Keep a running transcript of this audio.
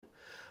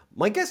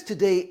My guest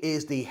today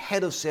is the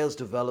head of sales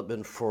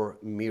development for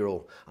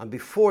Miro. And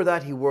before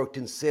that, he worked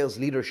in sales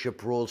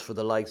leadership roles for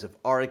the likes of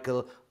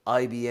Oracle,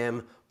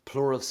 IBM,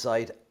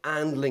 Pluralsight,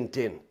 and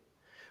LinkedIn.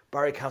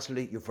 Barry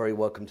Casserly, you're very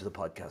welcome to the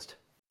podcast.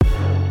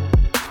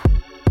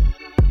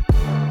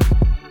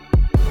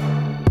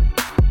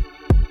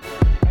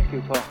 Thank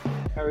you, Paul.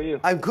 How are you?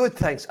 I'm good,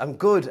 thanks. I'm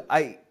good.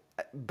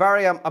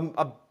 Barry, I'm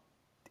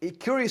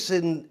curious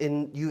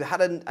in you had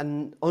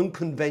an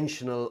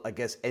unconventional, I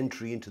guess,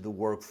 entry into the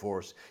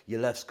workforce. You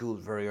left school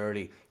very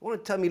early. You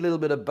want to tell me a little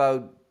bit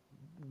about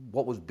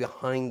what was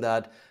behind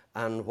that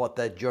and what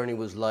that journey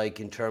was like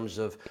in terms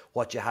of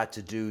what you had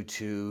to do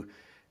to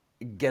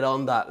get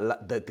on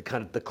the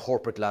kind of the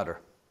corporate ladder?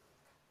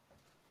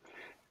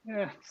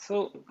 Yeah,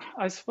 so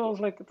I suppose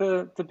like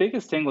the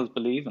biggest thing was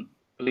believing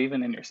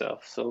in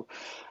yourself. So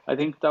I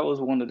think that was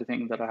one of the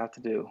things that I had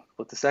to do.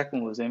 But the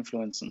second was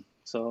influencing.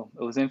 So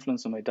it was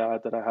influencing my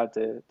dad that I had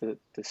the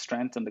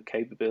strength and the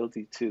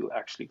capability to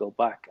actually go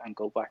back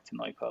to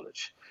night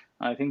college.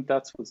 And I think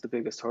that was the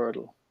biggest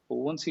hurdle. But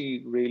once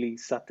he really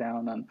sat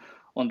down and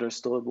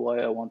understood why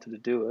I wanted to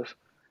do it,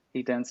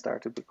 he then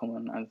started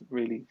becoming and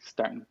really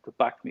starting to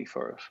back me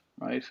for it,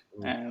 right?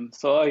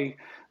 So I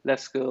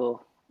left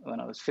school when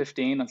I was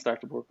 15 and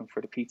started working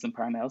for the Pete's in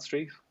Parnell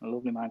Street, a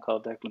lovely man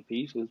called Declan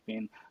Pete, who's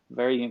been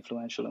very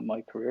influential in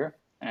my career.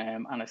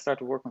 And I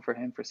started working for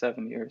him for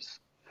 7 years.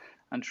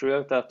 And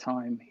throughout that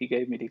time, he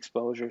gave me the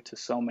exposure to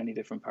so many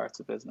different parts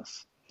of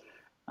business.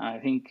 And I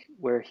think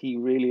where he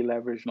really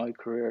leveraged my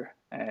career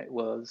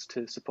was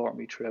to support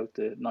me throughout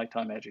the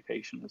nighttime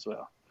education as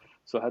well.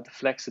 So I had the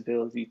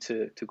flexibility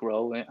to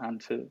grow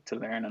and to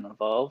learn and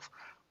evolve,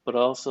 but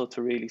also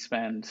to really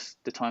spend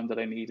the time that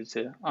I needed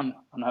to on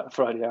a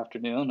Friday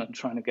afternoon and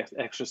trying to get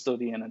extra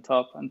study in on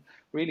top, and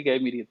really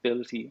gave me the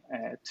ability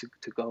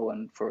to go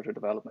and further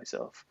develop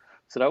myself.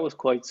 So that was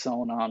quite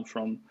sewn on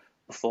from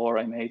before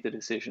I made the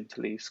decision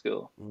to leave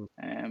school.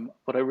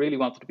 But I really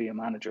wanted to be a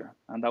manager,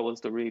 and that was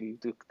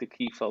the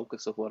key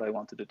focus of what I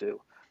wanted to do.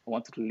 I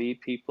wanted to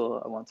lead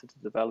people, I wanted to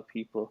develop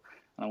people,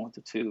 and I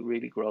wanted to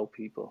really grow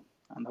people.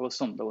 And that was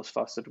something that was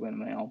fostered within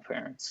my own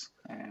parents,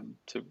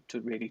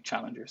 to really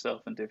challenge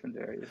yourself in different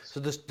areas.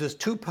 So there's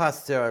two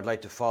paths there I'd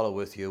like to follow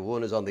with you.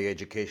 One is on the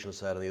educational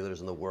side and the other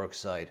is on the work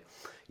side.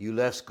 You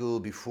left school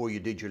before you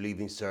did your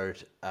leaving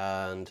cert,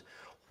 and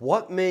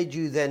what made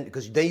you then,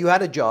 because then you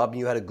had a job and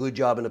you had a good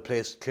job in a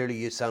place clearly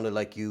you sounded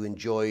like you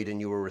enjoyed and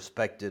you were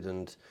respected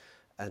and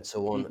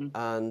so on,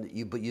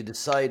 Hmm. but you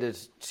decided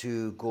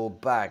to go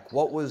back.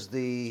 What was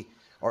the,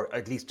 or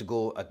at least to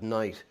go at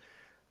night?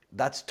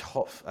 That's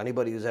tough.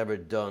 Anybody who's ever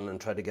done and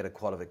tried to get a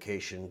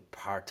qualification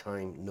part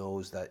time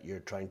knows that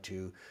you're trying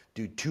to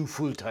do two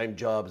full time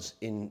jobs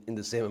in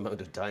the same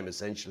amount of time,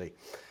 essentially.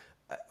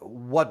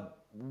 What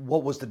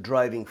was the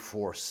driving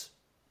force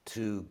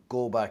to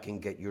go back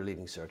and get your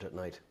leaving cert at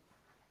night?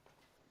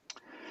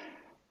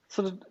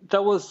 So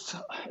that was,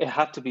 it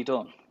had to be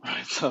done,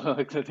 right? So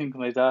like, I think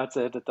my dad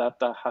said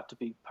that had to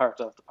be part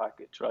of the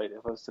package, right?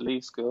 If I was to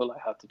leave school, I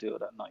had to do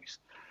it at night.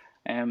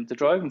 The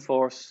driving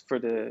force for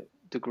the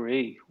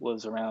degree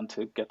was around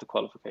to get the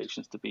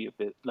qualifications to be a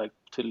bit like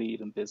to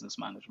lead in business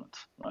management,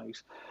 right?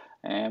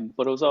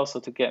 But it was also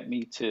to get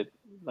me to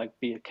like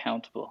be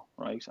accountable,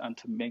 right? And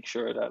to make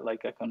sure that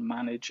like I can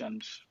manage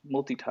and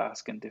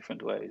multitask in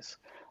different ways.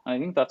 And I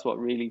think that's what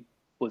really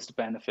was the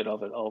benefit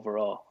of it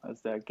overall,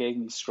 as that it gave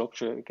me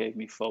structure, it gave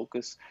me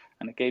focus,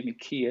 and it gave me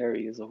key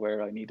areas of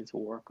where I needed to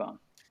work on.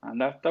 And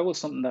that was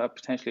something that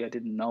potentially I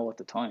didn't know at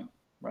the time,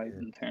 right?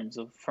 In terms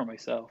of for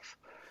myself.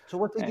 So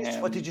what did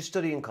Um, you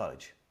study in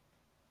college?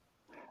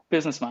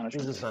 Business Business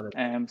management.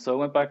 management. So I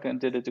went back and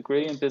did a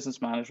degree in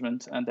business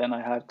management, and then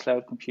I had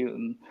cloud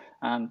computing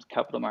and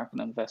capital market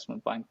and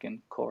investment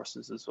banking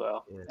courses as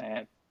well,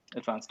 Yeah.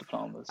 advanced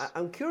diplomas.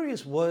 I'm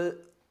curious,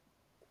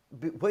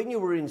 when you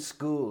were in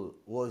school,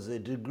 was a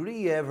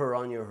degree ever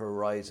on your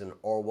horizon,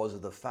 or was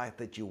it the fact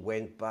that you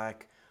went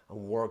back and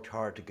worked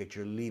hard to get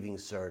your leaving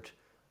cert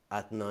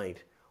at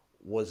night?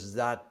 Was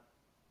that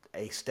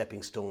a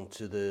stepping stone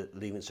to the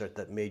leaving cert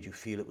that made you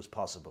feel it was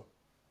possible?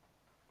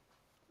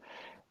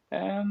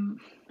 Um,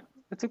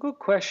 it's a good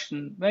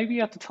question. Maybe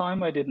at the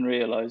time I didn't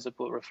realize it,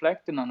 but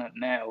reflecting on it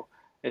now,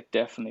 it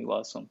definitely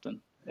was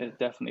something. It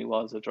definitely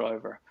was a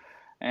driver.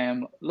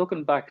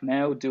 Looking back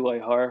now, do I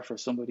hire for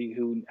somebody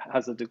who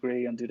has a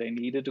degree and do they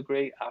need a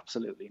degree?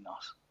 Absolutely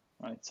not.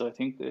 Right. So I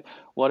think that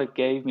what it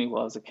gave me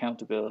was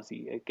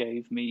accountability. It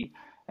gave me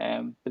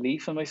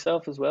belief in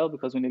myself as well,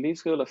 because when you leave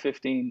school at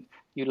 15,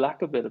 you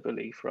lack a bit of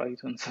belief, right?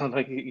 And so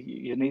like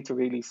you need to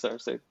really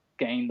start to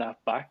gain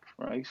that back,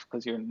 right?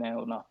 Because you're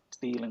now not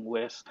dealing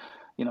with,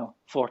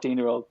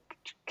 14-year-old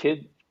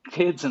kid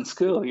kids in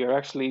school. You're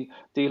actually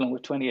dealing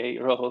with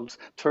 28-year-old,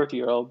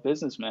 30-year-old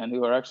businessmen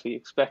who are actually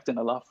expecting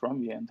a lot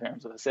from you in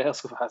terms of a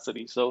sales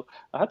capacity. So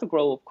I had to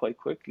grow up quite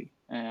quickly,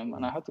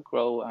 and I had to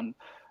grow and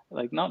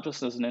like not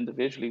just as an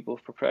individually,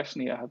 but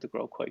professionally, I had to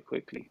grow quite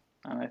quickly.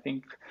 And I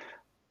think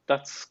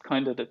that's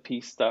kind of the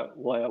piece that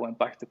why I went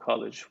back to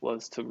college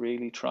was to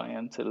really try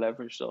and to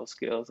leverage those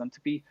skills and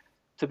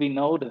to be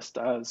noticed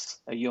as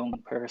a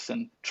young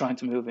person trying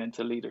to move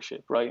into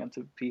leadership, right? And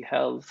to be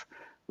held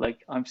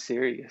like I'm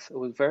serious. It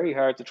was very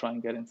hard to try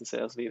and get into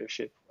sales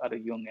leadership at a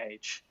young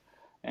age.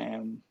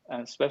 And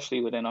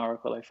especially within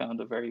Oracle, I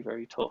found it very,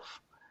 very tough.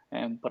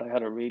 But I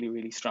had a really,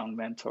 really strong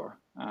mentor,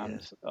 Yeah,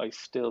 and I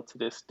still to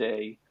this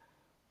day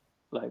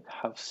like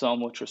have so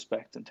much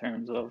respect in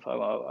terms of I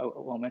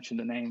won't mention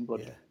the name,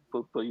 but yeah.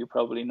 you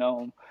probably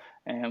know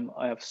him.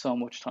 I have so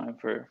much time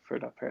for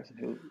that person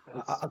who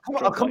has I'll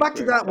drove come my back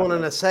to career to that that one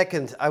in a level.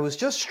 second. I was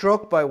just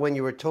struck by when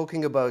you were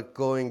talking about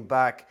going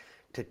back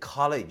to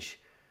college.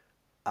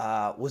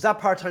 Was that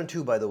part time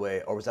too, by the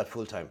way, or was that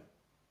full time?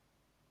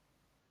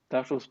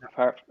 That was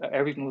part.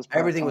 Everything was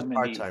part Everything was time in the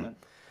part time. evening.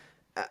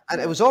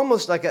 And it Yeah. was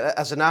almost like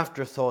as an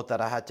afterthought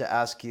that I had to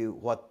ask you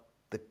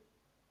the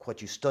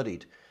what you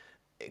studied,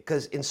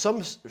 because in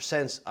some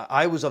sense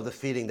I was of the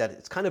feeling that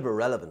it's kind of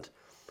irrelevant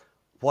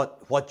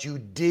what you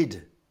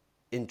did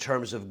in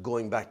terms of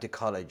going back to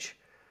college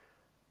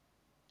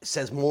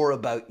says more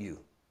about you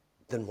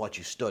than what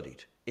you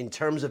studied in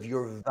terms of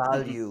your Hmm.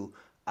 value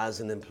as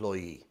an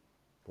employee.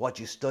 What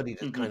you studied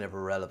is Hmm. kind of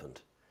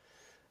irrelevant.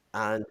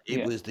 And it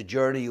Yeah. was the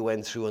journey you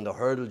went through and the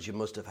hurdles you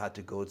must have had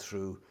to go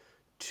through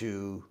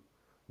to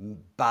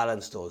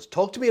balance those.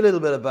 Talk to me a little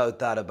bit about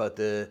that, about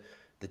the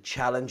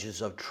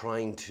challenges of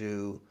trying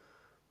to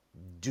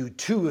do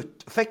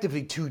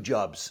effectively two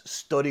jobs: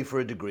 study for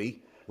a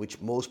degree,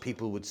 which most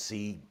people would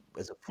see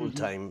as a Hmm.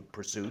 full-time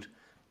pursuit,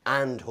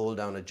 and hold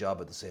down a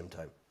job at the same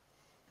time.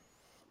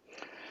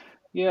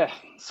 Yeah.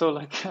 So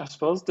like I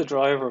suppose the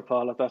driver,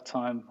 Paul, at that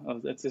time,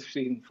 it's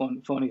actually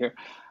funny here.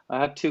 I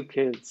had two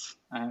kids,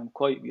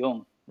 quite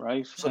young,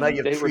 right? So now And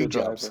you have they were three the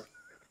jobs. driver.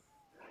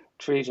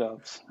 Three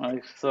jobs,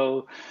 right?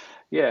 So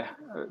yeah,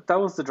 that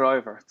was the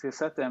driver to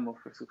set them up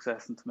for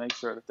success and to make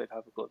sure that they'd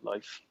have a good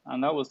life.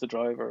 And that was the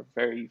driver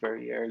very,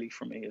 very early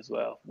for me as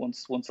well.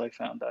 Once I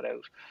found that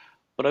out.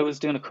 But I was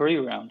doing a curry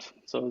round,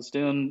 so I was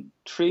doing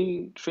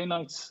three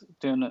nights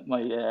doing at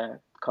my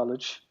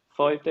college,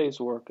 5 days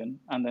working,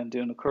 and then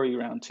doing a curry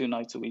round 2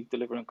 nights a week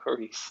delivering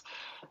curries.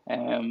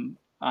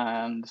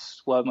 And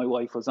while my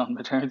wife was on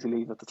maternity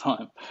leave at the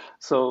time,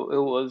 so it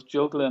was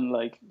juggling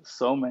like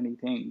so many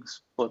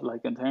things. But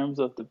like in terms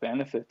of the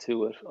benefit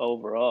to it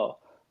overall,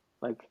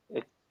 like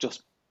it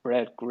just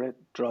bred grit,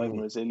 drive, and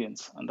Mm,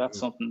 resilience, and that's mm,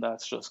 something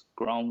that's just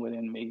grown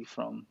within me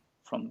from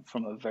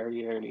a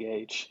very early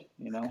age,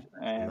 you know.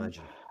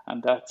 imagine.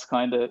 And that's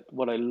kind of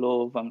what I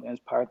love, and as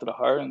part of the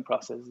hiring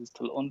process is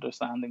to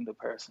understanding the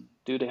person.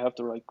 Do they have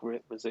the right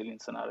grit,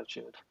 resilience, and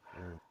attitude?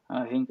 Mm. And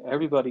I think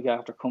everybody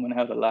after coming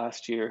out of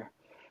last year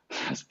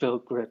has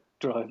built grit,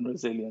 drive, and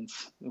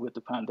resilience with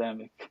the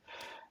pandemic.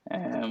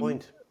 Good Um,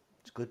 point.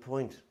 It's a good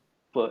point.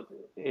 but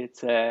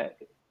it's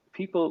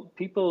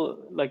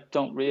people like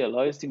don't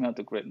realize the amount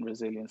of grit and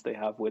resilience they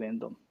have within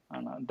them,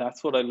 and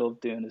that's what I love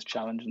doing is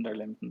challenging their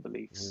limiting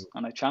beliefs. Mm,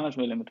 And I challenge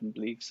my limiting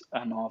beliefs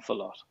an awful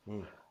lot.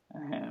 mm.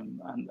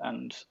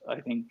 And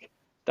I think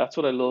that's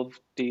what I love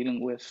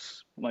dealing with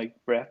my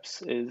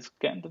reps is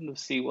getting them to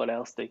see what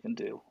else they can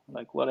do,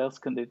 like what else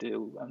can they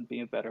do and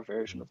be a better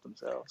version of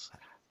themselves.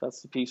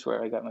 That's the piece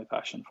where I get my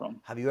passion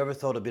from. Have you ever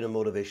thought of being a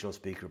motivational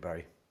speaker,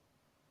 Barry?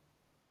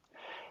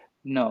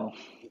 No,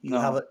 You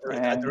have no,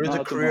 there is a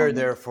not at the career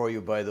there moment. for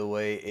you, by the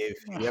way. If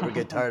you ever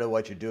get tired of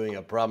what you're doing,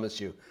 I promise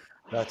you,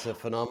 that's a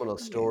phenomenal Yeah,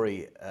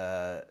 story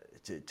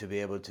to be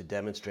able to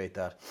demonstrate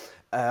that.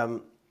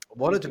 Um,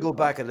 wanted thank to you, go Paul.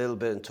 back a little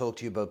bit and talk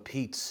to you about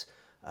Pete's.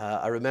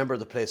 I remember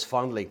the place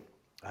fondly.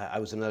 I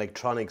was an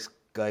electronics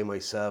guy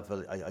myself.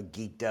 I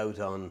geeked out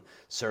on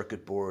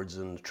circuit boards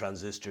and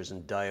transistors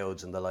and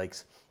diodes and the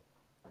likes.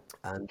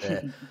 And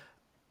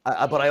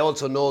but I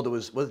also know there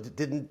was it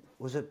didn't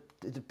was it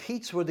the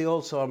Pete's were they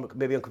also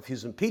maybe I'm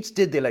confusing. Pete's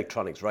did the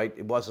electronics, right?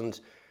 It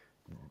wasn't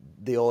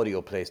the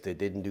audio place. They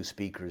didn't do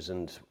speakers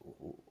and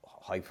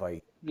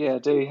hi-fi. Yeah,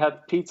 they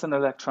had pizza and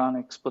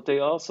electronics, but they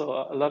also,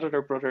 a lot of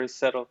their brothers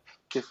set up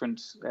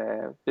different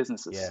Yeah,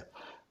 businesses.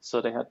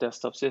 So they had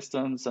desktop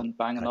systems and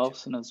Bang& gotcha.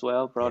 Olufsen as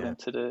well brought Yeah,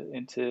 into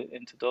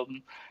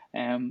Dublin.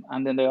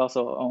 And then they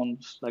also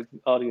owned like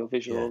audio yeah.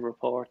 visual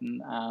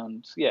reporting,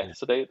 and yeah,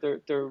 so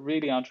they're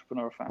really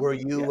entrepreneur Were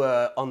family. Yeah. you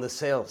on the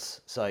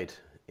sales side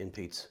in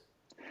Pete's?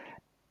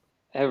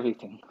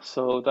 Everything.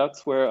 So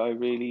that's where I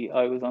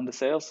was on the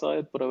sales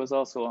side, but I was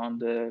also on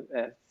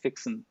the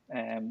fixing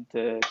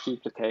the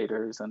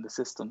duplicators and the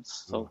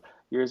systems. Mm, So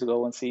years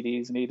ago, when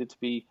CDs needed to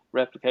be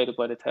replicated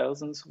by the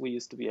thousands, we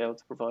used to be able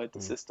to provide the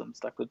mm, systems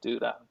that could do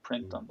that and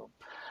print mm. on them,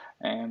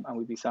 and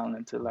we'd be selling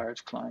into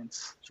large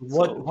clients. So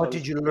So I what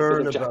did was you a bit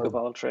learn of jack about? of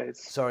all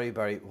trades. Sorry,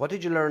 Barry. What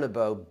did you learn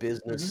about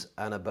Hmm. business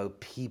and about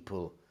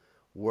people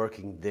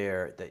working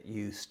there that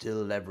you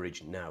still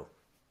leverage now?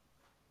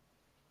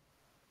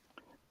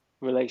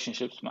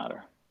 Relationships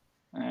matter.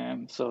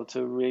 So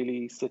to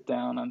really sit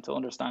down and to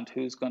understand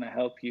who's going to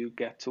help you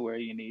get to where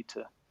you need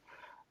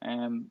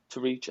to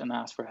reach and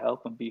ask for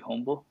help and be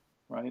humble,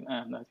 right?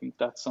 And I think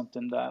that's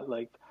something that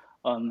like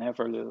I'll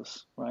never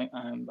lose, right?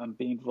 And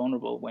being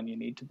vulnerable when you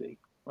need to be,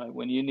 right?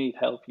 When you need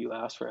help, you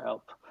ask for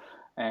help.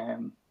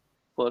 Um,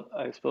 But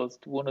I suppose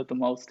one of the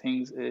most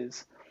things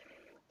is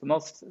the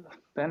most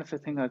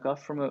benefit thing I got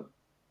from it,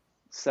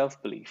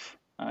 self-belief.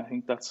 And I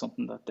think that's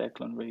something that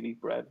Declan really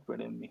bred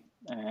within me,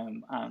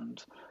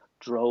 and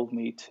drove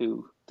me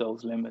to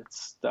those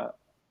limits that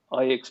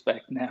I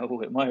expect now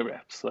with my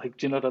reps. Like,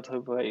 do you know that type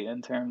of way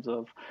in terms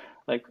of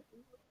like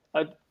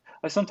I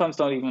I sometimes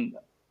don't even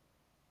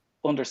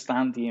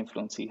understand the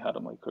influence he had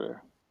on my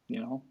career,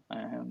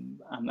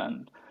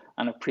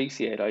 and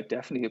appreciate. I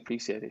definitely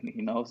appreciate it, and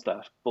he knows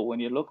that. But when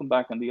you're looking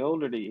back, and the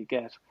older that you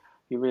get,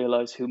 you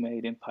realize who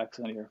made impacts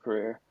on your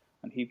career,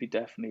 and he'd be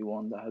definitely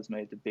one that has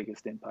made the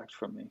biggest impact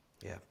for me.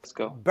 Yeah. Let's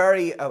go.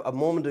 Barry, a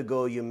moment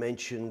ago you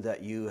mentioned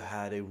that you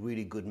had a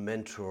really good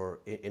mentor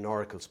in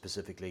Oracle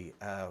specifically.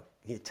 Can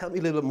you tell me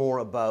a little more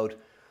about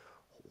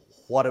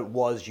what it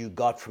was you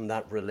got from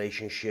that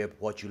relationship,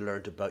 what you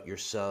learned about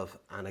yourself,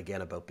 and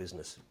again about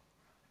business?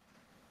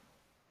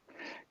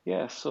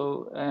 Yeah,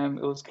 so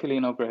it was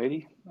Killian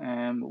O'Grady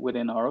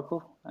within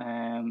Oracle,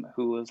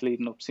 who was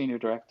leading up senior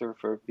director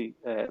for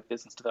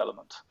business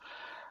development.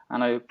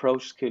 And I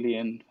approached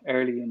Killian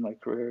early in my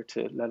career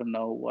to let him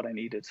know what I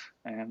needed,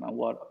 and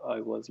what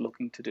I was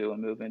looking to do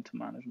and move into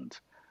management.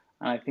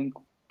 And I think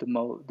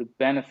the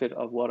benefit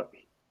of what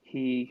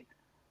he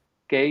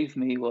gave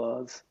me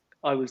was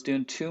I was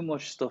doing too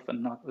much stuff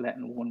and not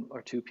letting one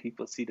or two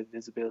people see the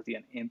visibility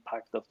and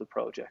impact of the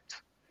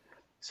project.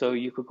 So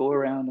you could go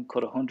around and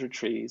cut 100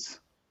 trees,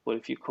 but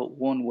if you cut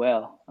one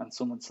well and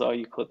someone saw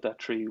you cut that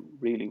tree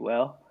really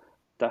well,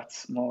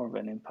 that's more of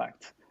an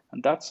impact.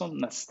 And that's something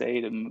that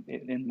stayed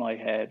in my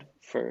head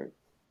for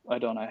I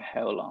don't know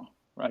how long,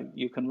 right?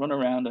 You can run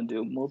around and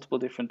do multiple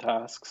different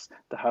tasks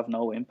that have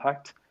no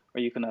impact,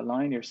 or you can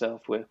align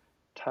yourself with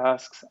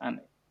tasks and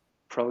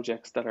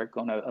projects that are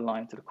going to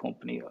align to the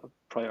company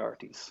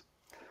priorities.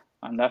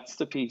 And that's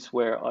the piece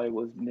where I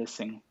was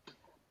missing,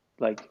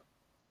 like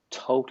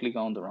totally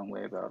going the wrong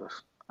way about it.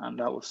 And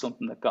that was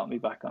something that got me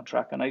back on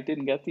track. And I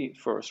didn't get the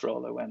first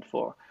role I went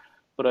for,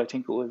 but I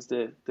think it was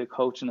the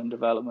coaching and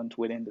development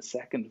within the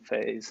second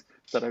phase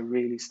that I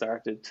really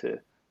started to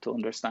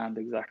understand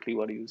exactly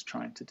what he was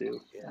trying to do.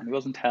 Yeah. And he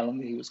wasn't telling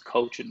me, he was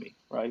coaching me,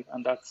 right?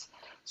 And that's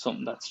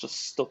something that's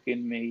just stuck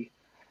in me,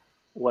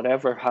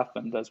 whatever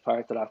happened as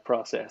part of that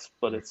process.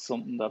 But it's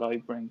something that I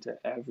bring to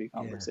every Yeah.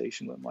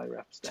 conversation with my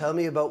reps Tell then.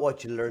 me about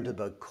what you learned Yeah.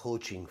 about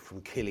coaching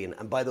from Killian.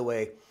 And by the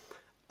way,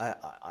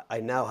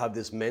 I now have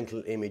this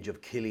mental image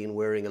of Killian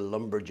wearing a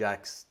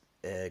lumberjack's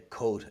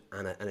coat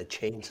and a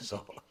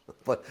chainsaw.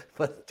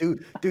 but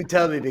do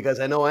tell me,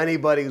 because I know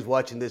anybody who's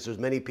watching this, there's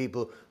many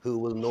people who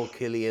will know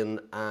Killian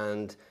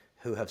and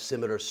who have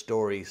similar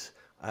stories.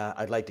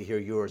 I'd like to hear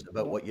yours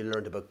about Yeah. what you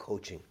learned about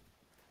coaching.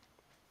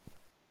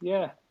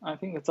 Yeah, I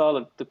think it's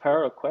all the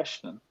power of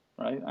questioning,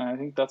 right? And I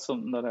think that's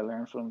something that I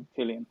learned from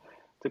Killian.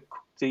 The,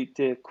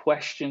 the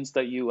questions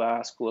that you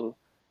ask will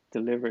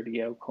deliver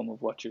the outcome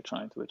of what you're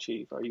trying to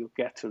achieve, or you'll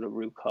get to the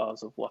root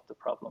cause of what the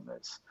problem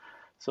is.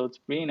 So it's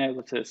being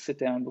able to sit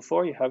down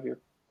before you have your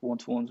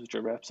one-to-ones with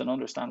your reps and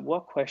understand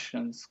what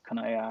questions can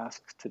I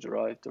ask to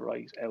derive the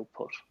right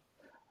output.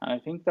 And I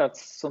think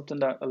that's something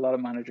that a lot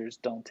of managers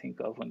don't think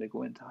of when they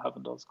go into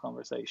having those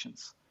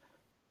conversations.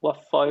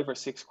 What 5 or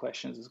 6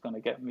 questions is going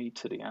to get me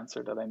to the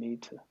answer that I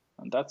need to?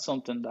 And that's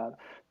something that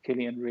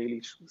Killian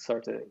really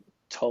sort of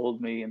told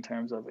me in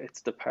terms of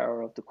it's the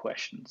power of the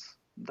questions.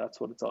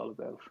 That's what it's all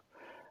about.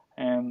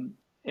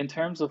 In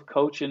terms of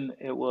coaching,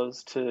 it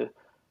was to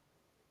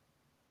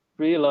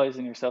realize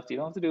in yourself that you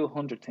don't have to do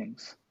 100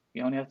 things.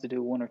 You only have to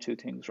do one or two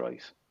things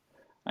right.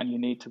 And you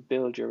need to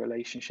build your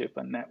relationship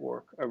and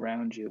network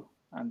around you,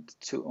 and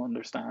to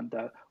understand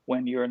that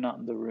when you're not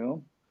in the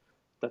room,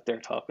 that they're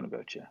talking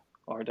about you,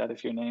 or that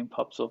if your name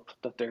pops up,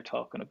 that they're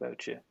talking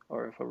about you,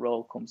 or if a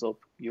role comes up,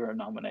 you're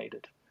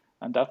nominated.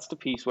 And that's the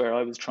piece where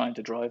I was trying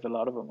to drive a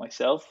lot of it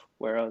myself,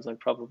 whereas I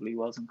probably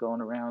wasn't going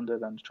around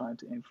it and trying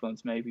to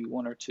influence maybe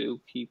one or two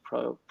key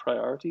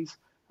priorities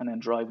and then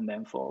driving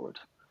them forward.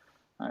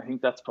 And I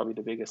think that's probably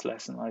the biggest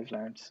lesson I've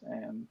learned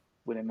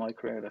within my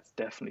career that's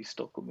definitely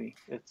stuck with me.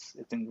 It's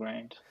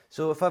ingrained.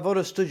 So if I've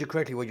understood you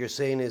correctly, what you're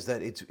saying is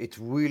that it's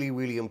really,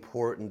 really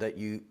important that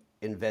you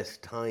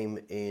invest time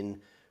in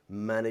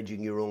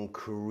managing your own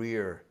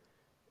career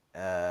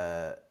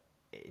uh,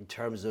 in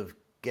terms of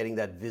getting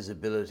that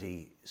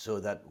visibility, so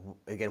that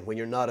again, when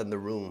you're not in the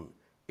room,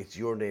 it's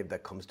your name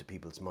that comes to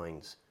people's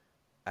minds,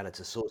 and it's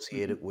Mm-hmm.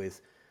 associated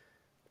with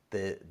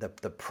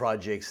the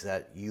projects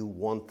that you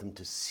want them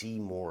to see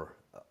more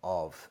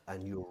of,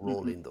 and your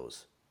role Mm-hmm. in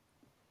those.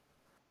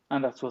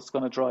 And that's what's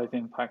going to drive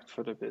impact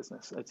for the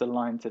business. It's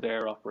aligned to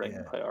their operating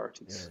Yeah, yeah.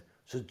 priorities.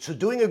 So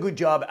doing a good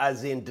job,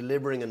 as in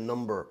delivering a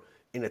number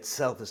in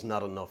itself, is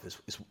not enough.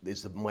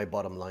 My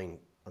bottom line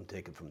I'm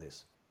taking from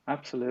this.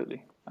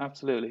 Absolutely.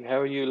 Absolutely. How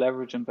are you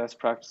leveraging best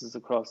practices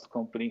across the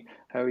company?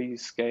 How are you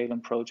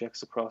scaling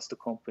projects across the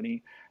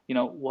company?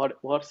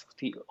 What's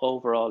the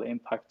overall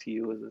impact to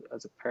you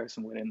as a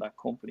person within that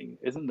company?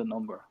 Isn't the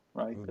number,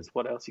 right? Mm. It's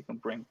what else you can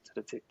bring to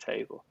the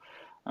table.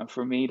 And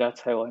for me,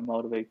 that's how I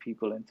motivate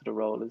people into the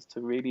role, is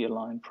to really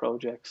align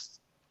projects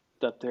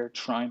that they're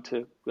trying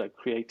to, like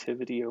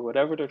creativity or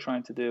whatever they're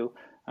trying to do,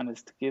 and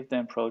it's to give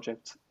them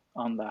projects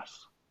on that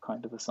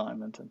kind of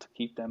assignment and to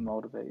keep them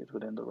motivated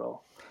within the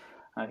role.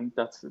 I think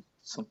that's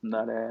something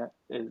that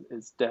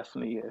is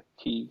definitely a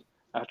key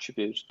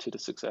attribute to the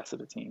success of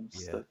the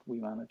teams Yeah. that we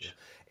manage.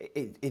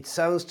 It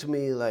sounds to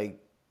me like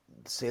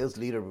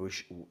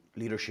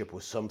leadership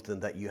was something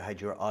that you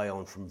had your eye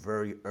on from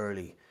very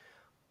early.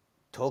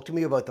 Talk to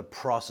me about the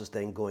process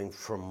then going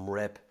from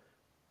rep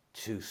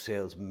to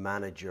sales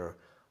manager.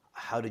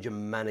 How did you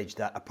manage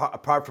that?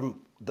 Apart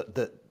from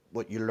the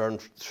what you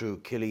learned through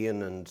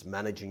Killian and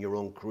managing your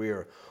own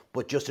career,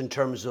 but just in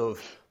terms of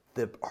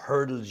the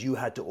hurdles you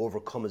had to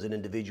overcome as an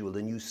individual,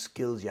 the new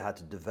skills you had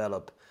to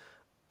develop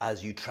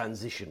as you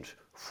transitioned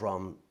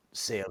from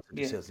sales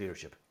into Yeah. sales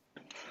leadership.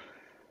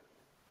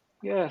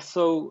 Yeah,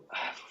 so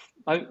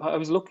I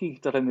was lucky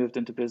that I moved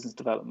into business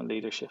development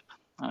leadership.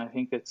 And I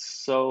think it's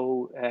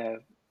so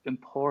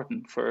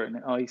important for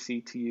an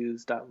IC to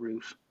use that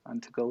route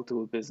and to go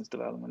to a business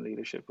development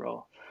leadership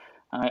role.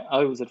 And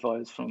I was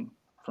advised from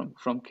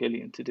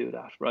Killian to do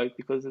that, right?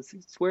 Because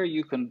it's where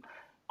you can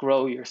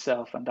grow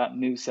yourself and that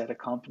new set of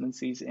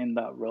competencies in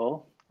that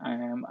role.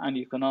 And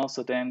you can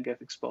also then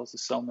get exposed to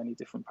so many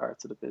different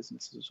parts of the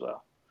business as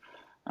well.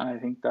 And I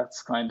think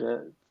that's kind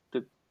of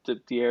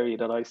the area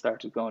that I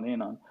started going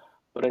in on.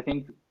 But I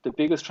think the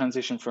biggest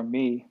transition for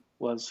me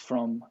was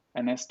from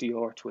an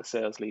SDR to a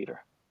sales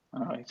leader.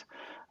 All right.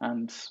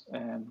 And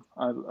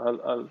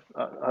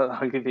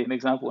I'll give you an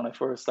example. When I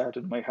first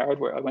started my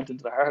hardware, I went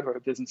into the hardware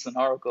business in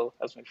Oracle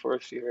as my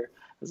first year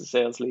as a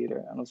sales leader.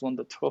 And it was one of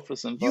the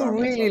toughest You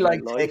environments really of my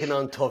like taking life.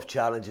 on tough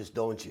challenges,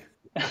 don't you?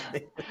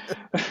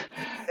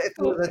 It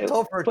was a It,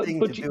 tougher but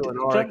thing to but you, do in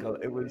Oracle.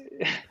 It was,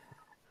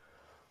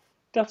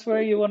 that's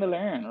where you want to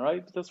learn,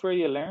 right? That's where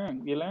you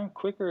learn. You learn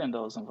quicker in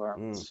those mm,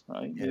 environments,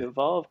 right? yeah, You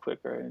evolve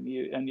quicker, and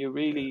yeah, you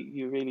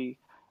really.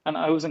 And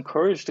I was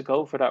encouraged to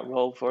go for that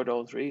role for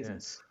those yeah.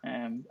 reasons.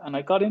 And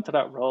I got into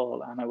that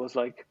role, and I was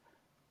like,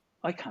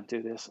 I can't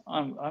do this.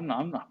 I'm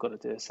not good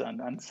at this.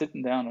 And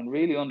sitting down and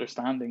really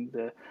understanding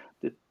the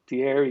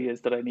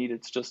areas that I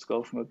needed to just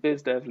go from a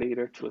biz dev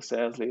leader to a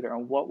sales leader,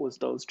 and what was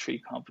those three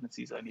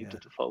competencies I Yeah.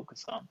 needed to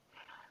focus on.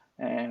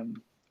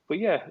 Um, but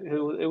yeah,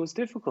 it was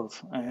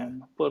difficult.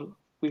 But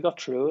we got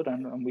through it,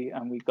 and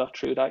we got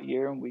through that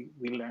year, and we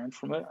learned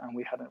from it, and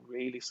we had a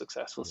really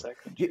successful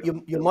second You, year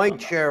you built might on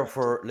that share momentum.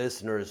 for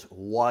listeners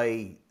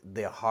why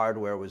the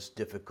hardware was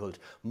difficult.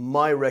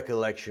 My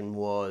recollection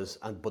was,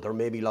 and but there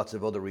may be lots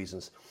of other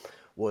reasons,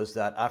 was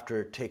that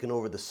after taking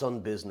over the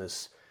Sun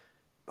business,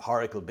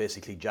 Oracle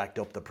basically jacked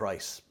up the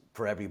price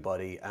for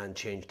everybody and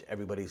changed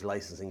everybody's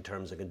licensing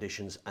terms and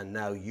conditions. And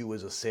now you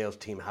as a sales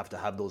team have to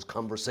have those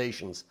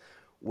conversations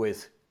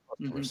with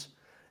Hmm. customers.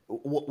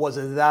 Was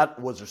it that?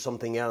 Was there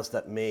something else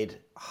that made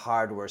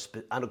hardware?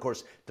 And of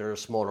course, there are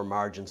smaller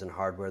margins in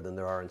hardware than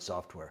there are in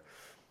software.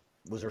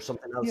 Was there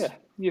something else?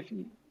 Yeah,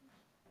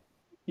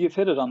 you've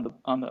hit it on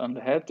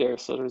the head there.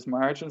 So there's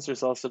margins.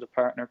 There's also the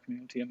partner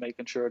community and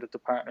making sure that the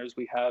partners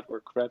we had were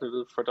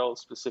credited for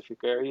those specific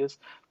areas.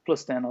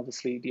 Plus, then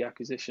obviously the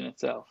acquisition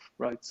itself,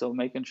 right? So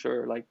making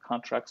sure like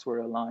contracts were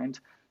aligned.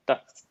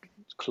 That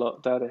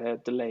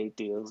that delayed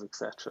deals,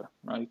 etc.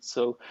 Right?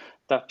 So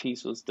that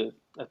piece was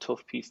a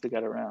tough piece to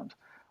get around.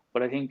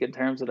 But I think in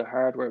terms of the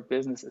hardware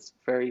business, it's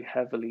very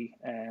heavily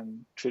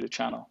through the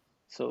channel.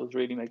 So it's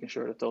really making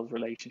sure that those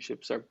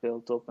relationships are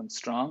built up and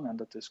strong, and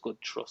that there's good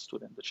trust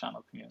within the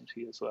channel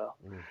community as well.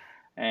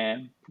 Mm.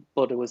 Um,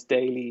 but it was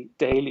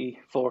daily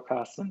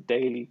forecasting,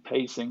 daily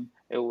pacing.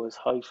 It was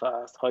high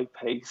fast, high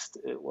paced.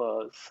 It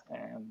was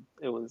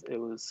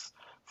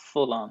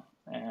full on.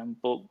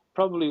 But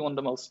probably one of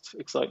the most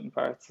exciting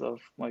parts of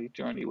my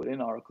journey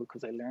within Oracle,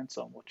 because I learned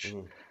so much,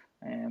 Mm.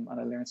 and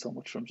I learned so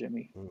much from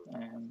Jimmy.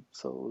 Mm.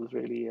 So it was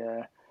really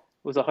it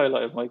was a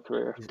highlight of my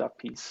career, that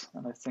piece,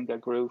 and I think I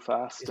grew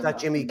fast Is that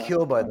Jimmy in that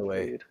Kyo, by time the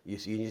way? period.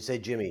 You say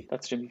Jimmy,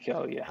 That's Jimmy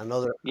Kell, yeah,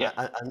 another yeah,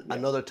 yeah.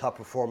 another top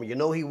performer. You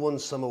know he won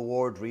some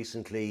award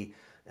recently,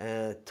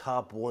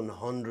 top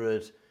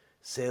 100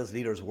 sales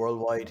leaders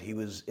worldwide. He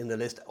was in the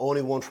list,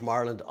 only one from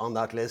Ireland on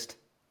that list.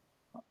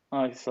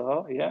 I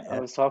saw, yeah. I Yeah,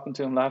 was talking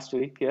to him last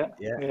week, yeah,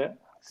 yeah. yeah.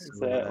 It's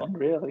So,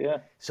 unreal, yeah,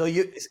 so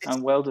you,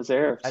 and well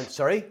deserved, I'm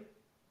sorry.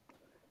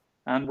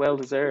 and well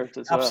deserved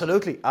as well.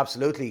 Absolutely,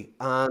 absolutely.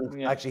 And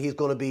Yeah. actually, he's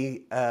going to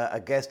be a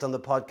guest on the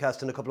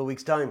podcast in a couple of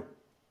weeks' time.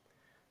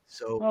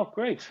 So, Oh,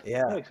 great,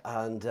 yeah, great.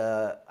 and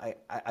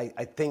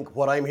I think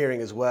what I'm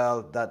hearing as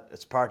well, that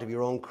it's part of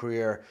your own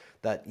career,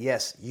 that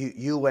yes,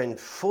 you went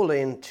full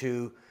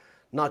into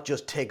not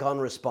just take on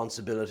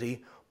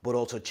responsibility, but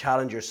also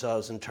challenge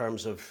yourselves in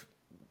terms of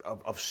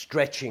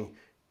stretching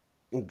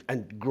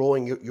and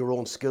growing your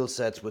own skill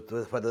sets with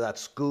whether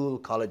that's school,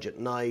 college at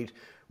night,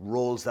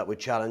 roles that would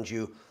challenge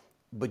you,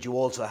 but you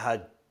also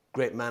had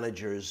great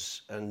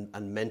managers and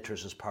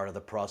mentors as part of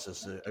the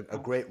process, a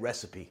great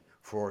recipe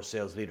for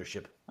sales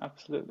leadership.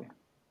 Absolutely.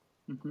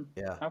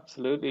 Yeah.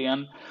 Absolutely.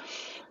 And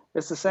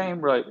It's the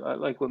same, right?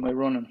 Like with my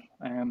running.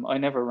 I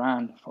never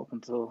ran up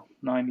until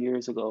 9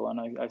 years ago,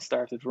 and I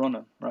started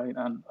running, right?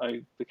 And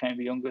I became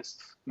the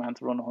youngest man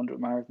to run 100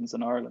 marathons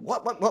in Ireland,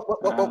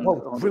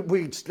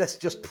 and Let's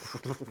just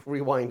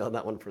rewind on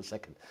that one for a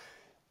second.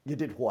 You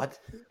did what?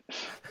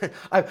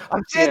 I'm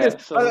saying this, yeah.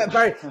 So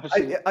Barry.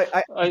 actually,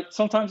 I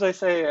sometimes I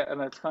say it,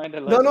 and it's kind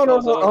of No, like no, it no,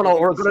 goes no, no, over no.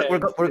 people's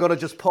heads. We're gonna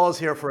just pause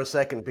here for a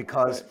second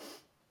because Okay.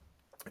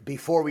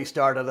 before we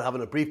started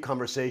having a brief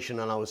conversation,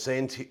 and I was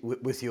saying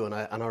with you, and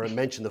I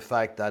mentioned the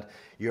fact that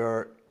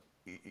your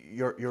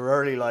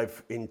early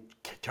life in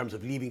terms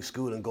of leaving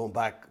school and going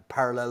back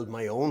paralleled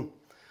my own,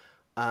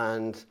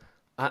 and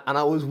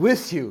I was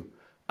with you,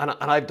 and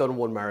I've done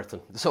one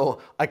marathon,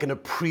 so I can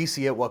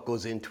appreciate what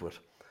goes into it,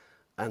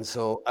 and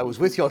so I was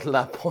with you until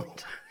that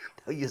point.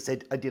 You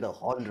said I did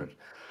 100.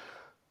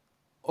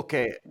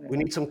 Okay, we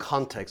Yeah. need some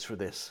context for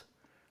this.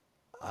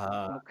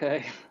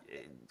 Okay.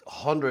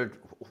 100,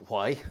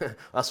 why?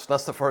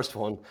 That's the first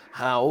one.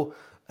 How?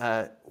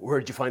 Where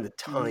did you find the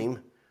Mm,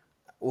 time?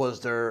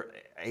 Was there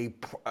a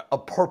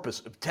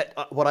purpose?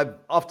 What I've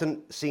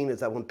often seen is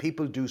that when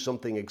people do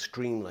something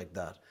extreme like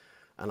that,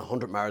 and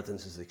 100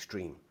 marathons is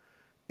extreme,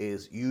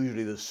 is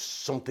usually there's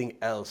something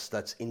else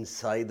that's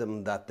inside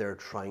them that they're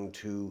trying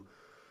to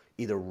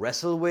either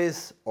wrestle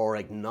with or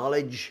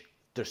acknowledge.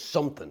 There's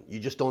something. You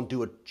just don't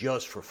do it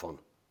just for fun.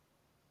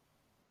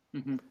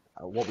 hmm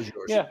What was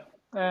yours? Yeah.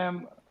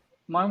 Um,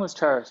 Mine was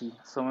charity.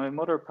 So my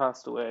mother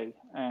passed away,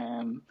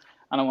 and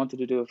I wanted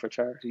to do it for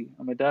charity.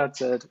 And my dad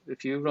said,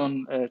 if you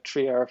run a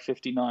 3 hour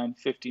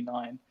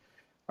 59:59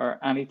 or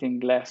anything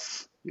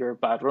less, you're a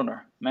bad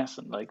runner,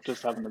 messing, like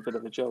just having a bit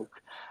of a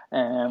joke.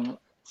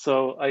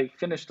 So I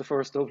finished the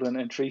first Dublin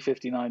in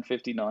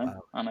 3:59:59,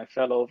 Wow. and I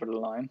fell over the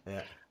line.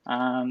 Yeah.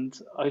 And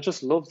I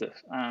just loved it.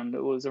 And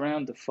it was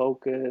around the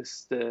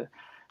focus, the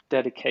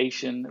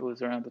dedication, it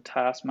was around the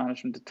task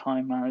management, the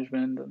time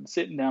management, and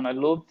sitting down. I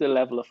loved the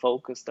level of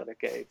focus that it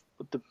gave.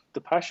 But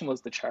the passion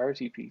was the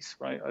charity piece,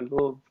 right? I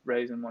love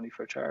raising money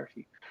for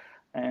charity.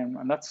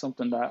 And that's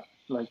something that,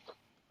 like,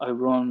 I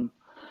run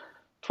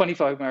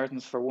 25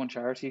 marathons for one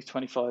charity,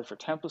 25 for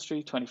Temple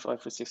Street,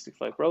 25 for Cystic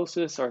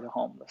Fibrosis or the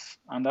homeless.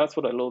 And that's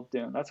what I love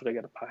doing. That's what I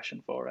get a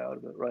passion for out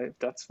of it, right?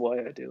 That's why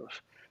I do it.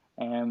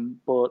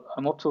 But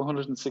I'm up to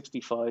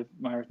 165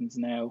 marathons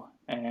now.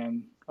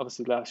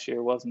 Obviously, last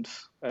year wasn't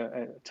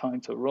a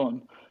time to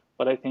run,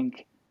 but I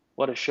think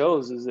what it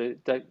shows is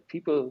that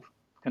people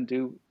can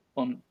do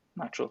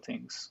unnatural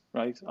things,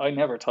 right? I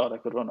never thought I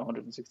could run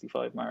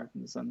 165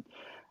 marathons, and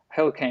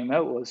how it came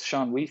out was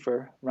Sean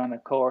Weaver ran a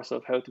course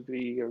of how to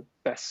be your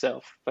best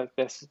self,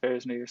 best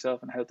version of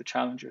yourself, and how to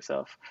challenge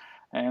yourself.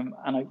 And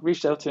I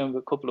reached out to him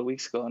a couple of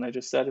weeks ago, and I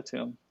just said it to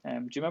him. Do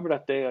you remember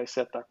that day I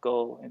set that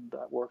goal in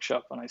that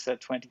workshop, and I said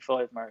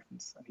 25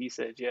 marathons? And he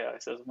said, "Yeah." I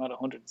said, "I'm at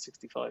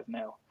 165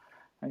 now."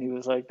 And he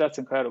was like, "That's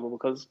incredible,"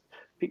 because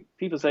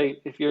people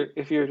say if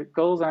your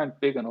goals aren't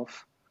big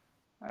enough,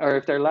 or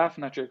if they're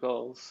laughing at your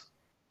goals,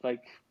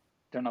 like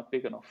they're not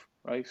big enough,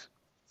 right?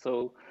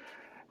 So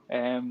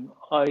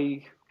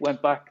I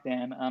went back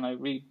then and I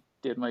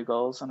redid my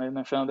goals, and then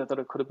I found out that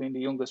I could have been the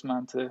youngest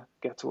man to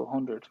get to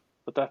 100.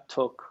 But that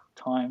took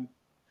time,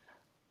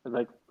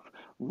 like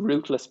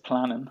ruthless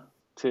planning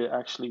to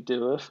actually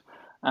do it.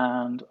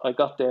 And I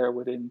got there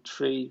within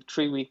three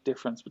week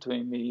difference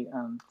between me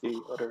and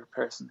the other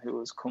person who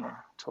was coming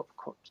to,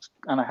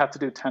 and I had to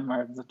do 10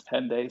 marathons in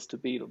 10 days to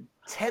beat him.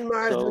 10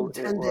 marathons So in it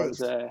 10 was,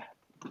 days.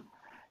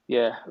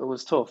 yeah, it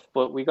was tough,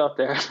 but we got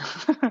there.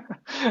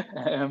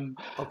 um,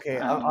 Okay,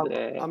 and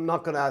I'm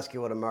not going to ask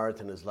you what a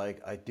marathon is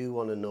like. I do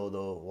want to know,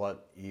 though,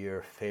 what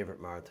your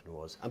favorite marathon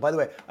was. And by the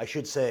way, I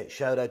should say,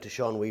 shout out to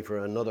Sean Weaver,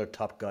 another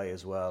top guy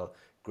as well.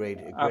 Great,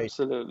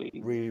 Absolutely.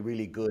 really,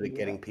 really good at Yeah.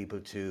 getting people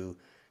to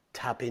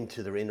tap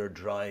into their inner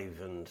drive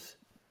and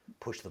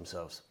push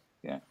themselves.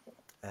 Yeah.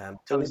 It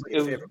Tell me was about it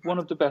your was favorite one marathon.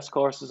 of the best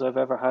courses I've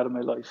ever had in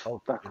my life,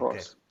 Oh, that okay.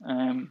 course.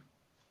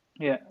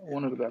 Yeah,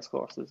 one of the best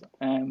courses.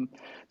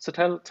 So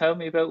tell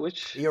me about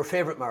which. Your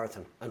favorite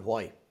marathon and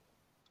why?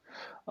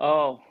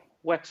 Oh,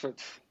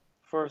 Wexford.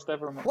 First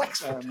ever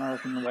Wexford.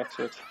 marathon in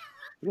Wexford.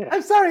 Yeah.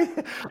 I'm sorry.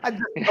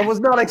 I was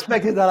not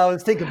expecting that. I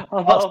was thinking Of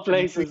all Boston,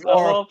 New places, of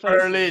York, all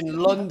places. Berlin,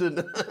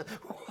 London.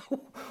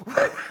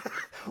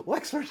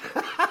 Wexford.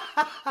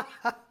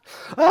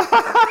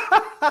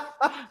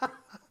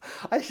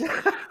 I should,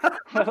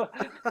 Well,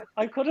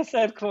 I could have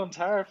said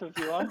Clontarf if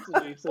you wanted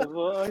me to,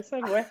 but I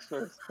said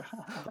Wexford.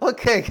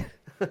 okay,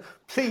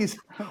 please.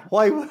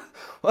 Why?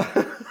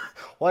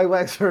 Why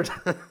Wexford?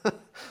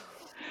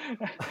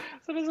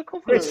 So there's a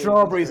couple Great of reasons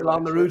strawberries for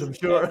along the route,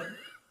 Wexford.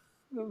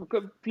 I'm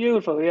sure.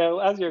 Beautiful, yeah.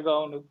 As you're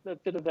going, a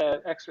bit of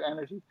that extra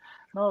energy.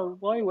 No,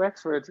 why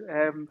Wexford?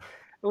 It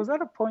was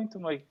at a point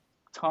in my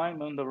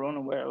time on the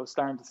running where I was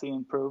starting to see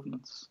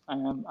improvements.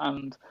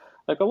 And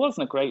like I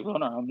wasn't a great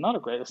runner. I'm not a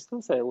great. I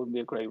still say I wouldn't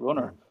be a great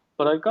runner,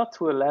 but I got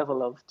to a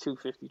level of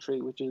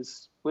 2:53, which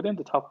is within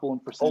the top Oh,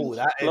 1%,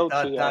 that is below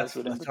 3 hours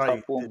within that's the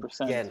sorry. top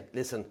 1%. Again,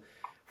 listen.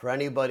 For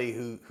anybody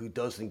who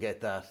doesn't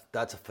get that,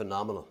 that's a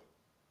phenomenal.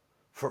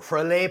 For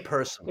a lay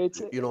person, It's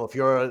if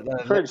you're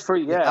for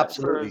yeah, yeah,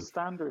 for a absolutely,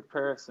 standard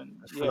person,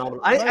 it's yeah.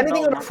 phenomenal. And I had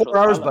Anything no under natural 4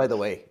 hours, by talent. the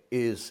way,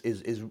 is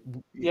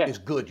Yeah, is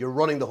good. You're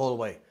running the whole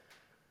way.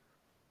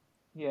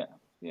 yeah,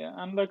 yeah.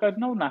 And like I'd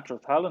no natural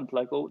talent.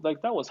 Like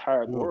like that was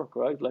hard Mm, work,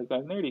 right? Like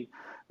I nearly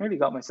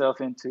got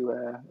myself into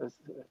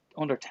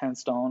under 10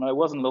 stone. I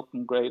wasn't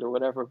looking great or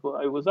whatever, but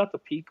I was at the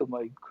peak of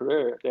my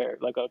career there,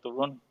 like at the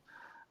run.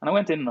 And I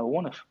went in and I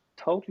won it.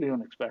 Totally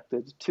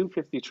unexpected.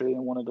 2:53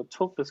 and one of the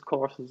toughest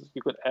courses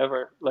you could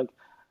ever like.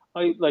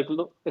 I like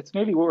look. It's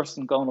nearly worse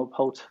than going up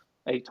Holt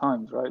 8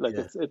 times, right? Like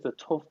yeah, it's a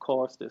tough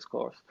course. This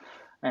course,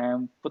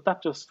 but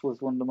that just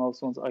was one of the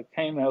most ones. I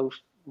came out,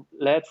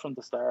 led from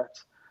the start.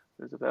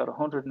 There's about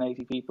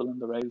 180 people in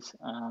the race,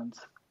 and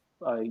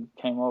I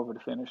came over the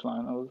finish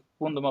line. It was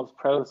one of the most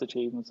proudest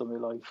achievements of my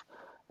life,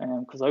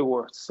 because I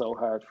worked so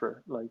hard for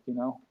it, like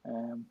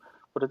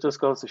but it just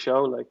goes to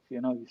show, like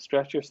you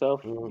stretch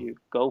yourself, mm, you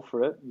go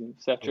for it, you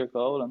set mm, your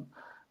goal,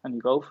 and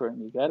you go for it,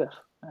 and you get it.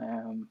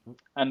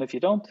 And if you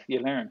don't, you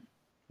learn,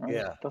 right?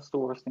 yeah. That's the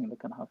worst thing that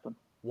can happen.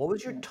 What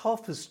was your Yeah.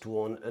 toughest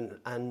one,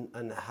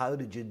 and how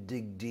did you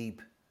dig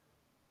deep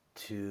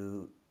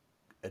to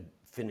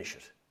finish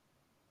it?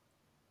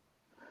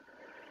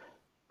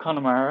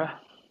 Connemara.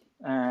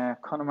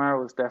 Connemara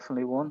was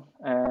definitely one.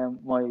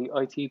 My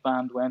IT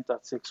band went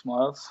at 6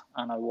 miles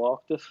and I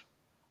walked it.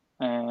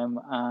 And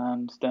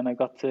then I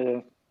got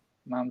to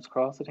Mam's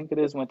Cross, I think it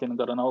is, went in and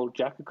got an old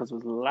jacket because it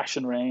was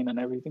lashing rain and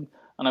everything.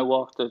 And I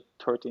walked it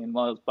 13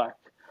 miles back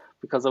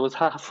because I was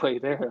halfway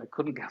there. I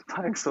couldn't get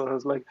back. So I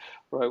was like,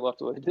 right, what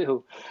do I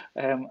do?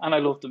 And I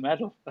love the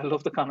medal. I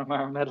love the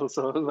Connemara medal.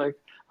 So I was like,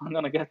 I'm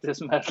going to get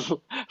this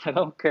medal. I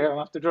don't care.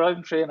 After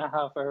driving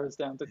 3.5 hours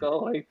down to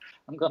Galway,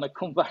 I'm going to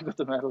come back with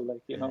the medal,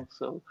 Yeah.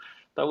 So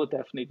that would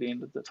definitely be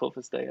the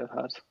toughest day I've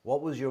had.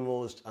 What was your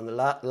most, and the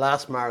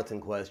last marathon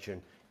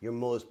question, your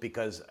most,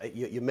 because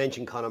you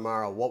mentioned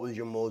Connemara, what was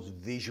your most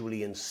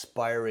visually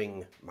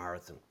inspiring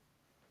marathon?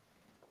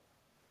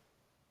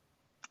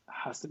 It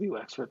has to be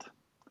Wexford.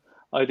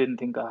 I didn't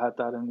think I had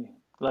that in me.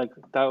 Like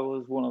that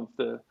was one of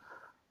the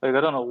like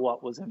I don't know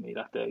what was in me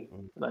that day.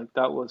 Like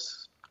that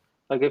was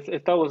like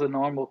if that was a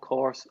normal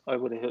course, I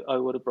would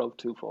have broke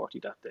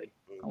 2:40 that day.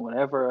 And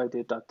whatever I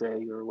did that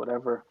day or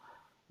whatever,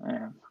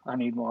 I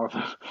need more of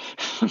it.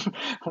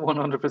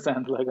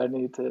 100%. Like I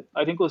need to.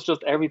 I think it was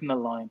just everything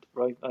aligned,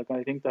 right? Like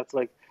I think that's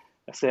like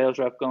a sales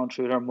rep going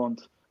through their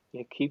month.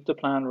 You keep the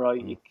plan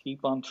right. You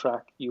keep on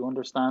track. You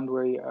understand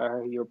where you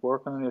are. You're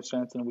working on your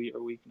strengths and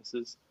your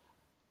weaknesses,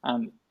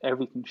 and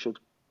everything should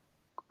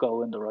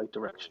go in the right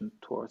direction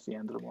towards the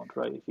end of the month,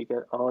 right? If you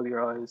get all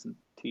your I's and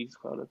T's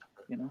crossed,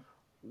 you know.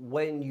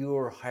 When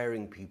you're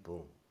hiring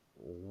people,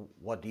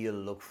 what do you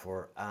look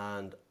for?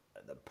 And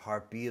the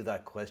part B of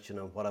that question,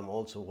 and what I'm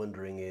also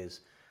wondering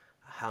is,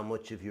 how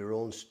much of your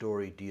own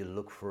story do you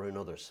look for in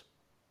others?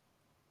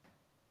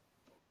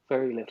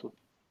 Very little.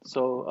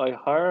 So I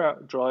hire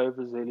drive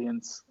and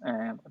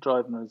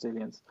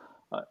resilience.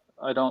 I,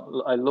 I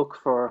don't. I look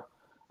for,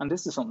 and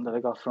this is something that I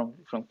got from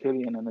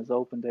Killian in his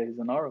open days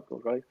in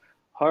Oracle, right?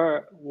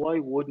 Hire. Why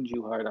wouldn't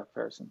you hire that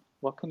person?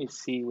 What can you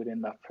see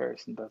within that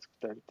person that's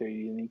their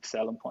unique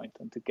selling point,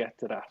 and to get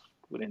to that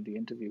within the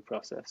interview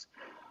process.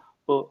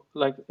 But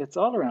like it's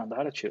all around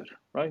attitude,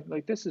 right?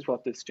 Like this is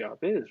what this job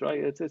is, right?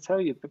 It's how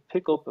you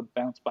pick up and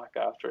bounce back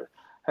after,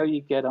 how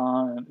you get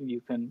on, and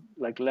you can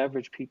like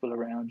leverage people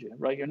around you,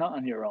 right? You're not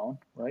on your own,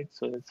 right?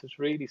 So it's just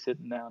really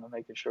sitting down and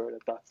making sure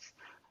that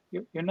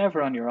you're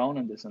never on your own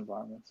in this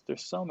environment.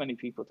 There's so many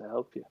people to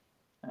help you,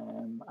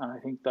 and I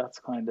think that's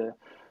kind of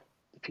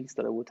the piece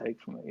that I would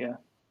take from it. Yeah,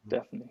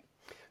 definitely.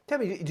 Tell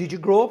me, did you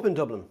grow up in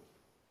Dublin?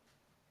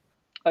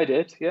 I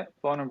did, yeah,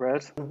 born and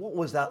bred. And what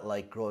was that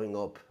like growing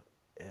up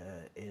uh,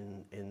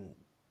 in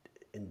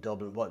in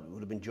Dublin? What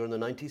would have been during the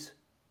 90s?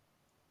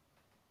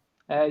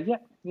 Yeah,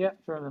 yeah,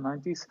 during the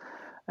 90s.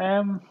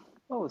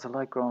 What was it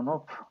like growing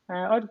up?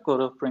 I had a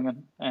good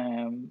upbringing.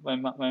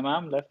 My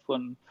mom left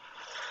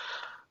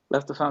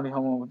the family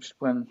home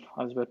when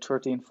I was about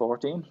 13,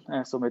 14.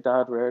 So my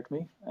dad reared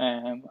me,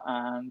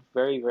 and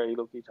very, very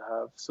lucky to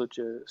have such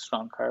a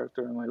strong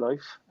character in my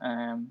life.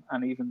 And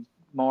even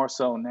more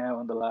so now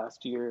in the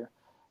last year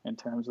in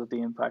terms of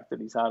the impact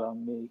that he's had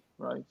on me,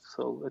 right?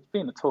 So it's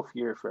been a tough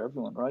year for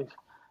everyone, right?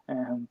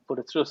 But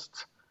it's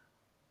just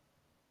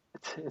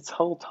its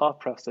whole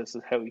thought process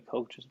is how he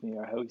coaches me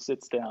or how he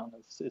sits down.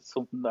 It's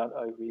something that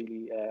I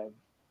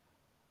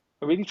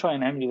really try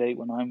and emulate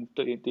when I'm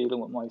dealing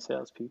with my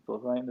salespeople,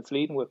 right? And it's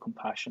leading with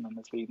compassion and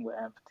it's leading with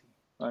empathy,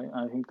 right? And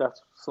I think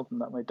that's something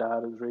that my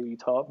dad has really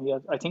taught me.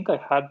 I think I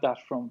had that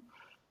from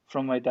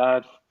my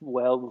dad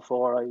well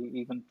before I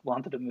even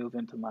wanted to move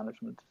into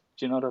management.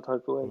 Do you know that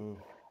type of way? Mm.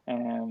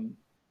 Um,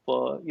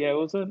 but yeah, it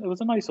was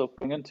a nice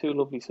upbringing. Two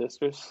lovely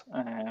sisters.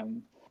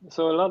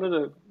 So a lot of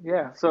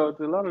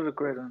the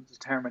grit and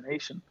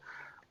determination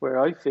where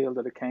I feel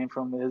that it came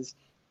from is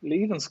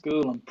leaving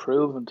school and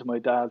proving to my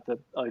dad that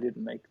I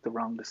didn't make the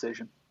wrong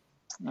decision.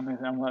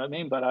 And what I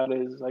mean by that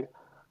is like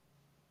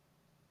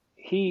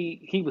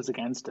he was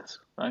against it,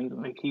 right?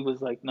 Like he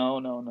was like, no,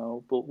 no,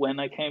 no. But when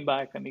I came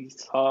back and he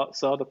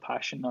saw the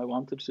passion I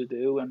wanted to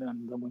do, and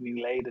then when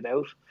we laid it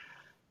out,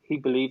 he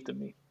believed in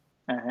me.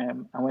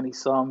 And when he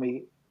saw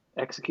me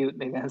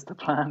executing against the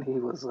plan, he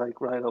was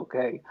like, right,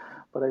 okay.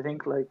 But I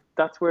think like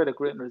that's where the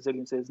grit and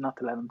resilience is, not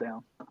to let him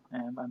down,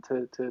 and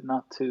to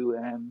not to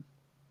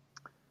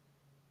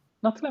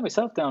let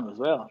myself down as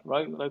well,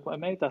 right? Like I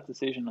made that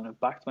decision and I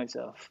backed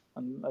myself,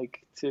 and like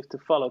to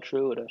follow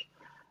through with it,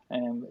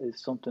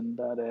 is something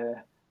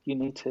that you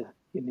need to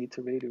you need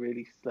to really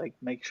really like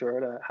make sure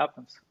that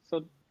happens.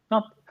 So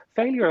not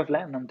failure of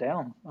letting them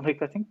down.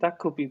 Like I think that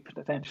could be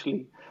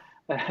potentially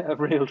a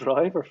real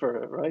driver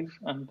for it, right?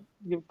 And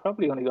you've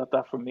probably only got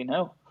that from me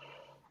now.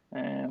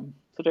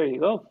 So there you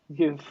go.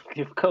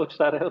 You've coached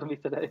that out of me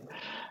today.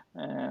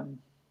 Um,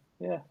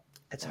 yeah.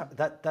 So,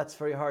 That's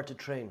very hard to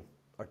train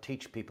or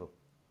teach people.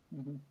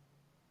 hmm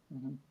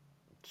hmm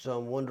So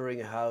I'm wondering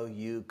how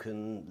you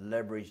can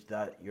leverage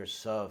that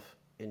yourself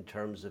in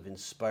terms of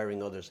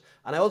inspiring others.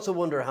 And I also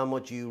wonder how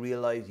much you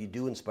realize you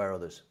do inspire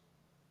others.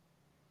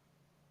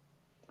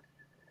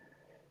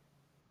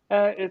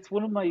 It's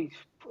one of my,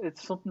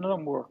 it's something that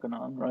I'm working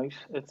on, right?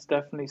 It's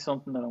definitely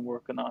something that I'm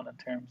working on in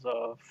terms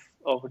of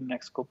over the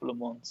next couple of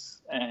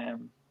months,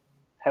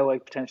 how I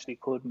potentially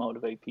could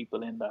motivate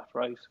people in that,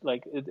 right?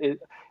 Like in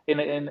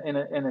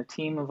a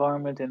team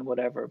environment and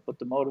whatever, but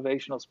the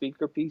motivational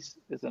speaker piece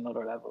is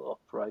another level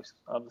up, right?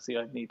 Obviously,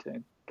 I need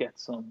to get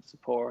some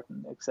support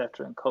and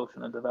etc. and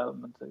coaching and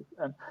development,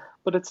 and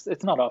but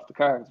it's not off the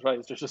cards, right?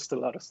 There's just a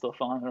lot of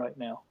stuff on right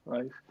now,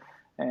 right?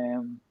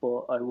 But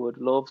I would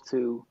love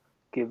to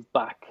give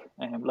back.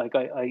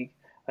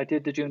 I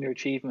did the junior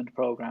achievement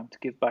program to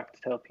give back to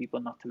tell people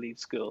not to leave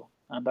school,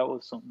 and that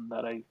was something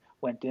that I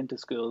went into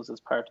schools as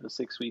part of a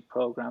 6 week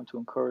program to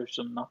encourage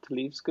them not to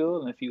leave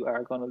school. And if you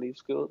are going to leave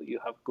school, that you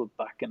have good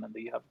backing and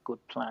that you have a good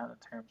plan in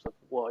terms of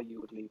why you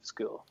would leave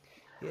school.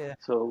 Yeah.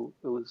 So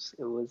it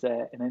was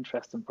an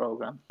interesting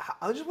program.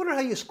 I just wonder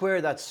how you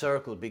square that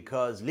circle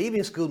because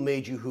leaving school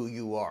made you who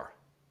you are,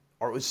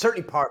 or it was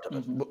certainly part of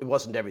it. hmm It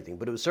wasn't everything,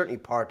 but it was certainly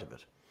part of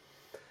it.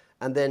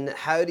 And then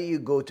how do you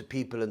go to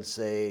people and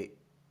say,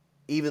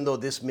 even though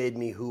this made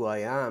me who I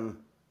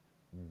am,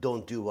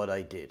 don't do what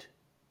I did?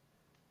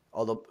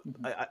 Although,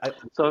 hmm I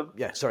So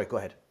yeah, sorry, go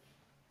ahead.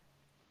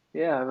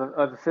 yeah,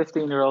 I have a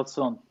 15-year-old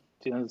son,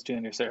 doing his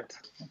junior cert.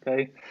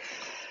 Okay,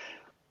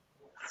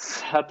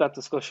 had that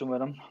discussion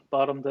with him.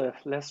 Bought him the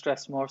Less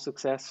Stress, More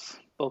Success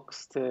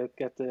books to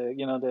get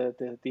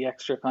the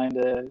extra kind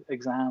of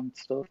exam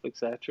stuff,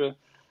 etc.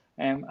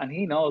 And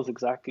he knows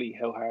exactly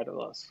how hard it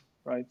was,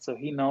 right? So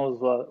he knows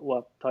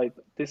what type.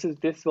 This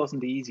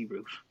wasn't the easy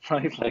route,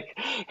 right? Like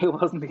it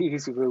wasn't the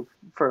easy route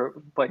for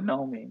by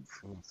no means.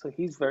 So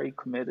he's very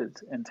committed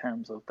in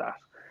terms of that.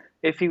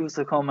 If he was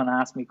to come and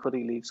ask me, could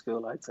he leave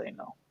school, I'd say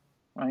no,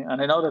 right?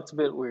 And I know that's a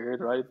bit weird,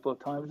 right? But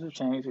times have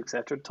changed,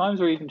 etc. Times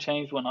were even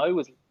changed when I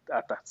was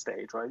at that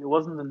stage, right? It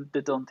wasn't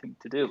the done thing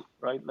to do,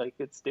 right? Like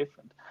it's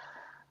different.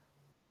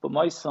 But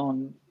my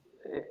son,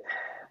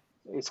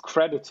 it's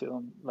credit to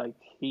him. Like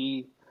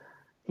he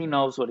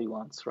knows what he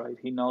wants, right?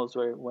 He knows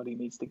what he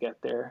needs to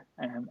get there,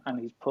 and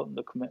he's putting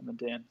the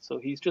commitment in. So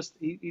he's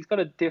got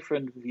a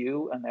different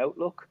view and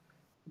outlook.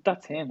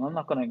 That's him. I'm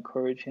not going to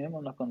encourage him.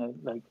 I'm not going to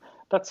like.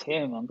 That's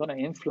him. I'm going to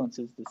influence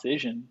his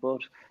decision, but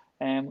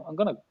I'm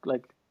going to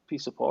like be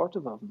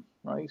supportive of him,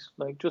 right?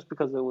 Like just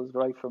because it was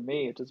right for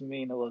me, it doesn't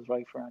mean it was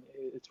right for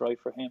it's right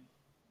for him.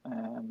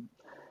 Um,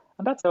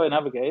 and that's how I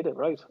navigate it,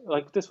 right?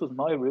 Like this was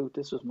my route,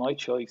 this was my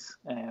choice.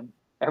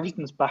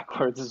 Everything's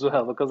backwards as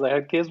well because I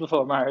had kids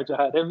before marriage.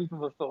 I had everything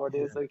before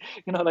this. Like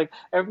like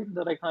everything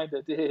that I kind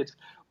of did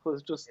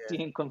was just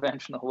the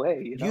unconventional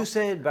way, You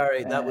said,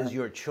 Barry, that was Um,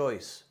 your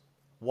choice.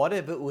 What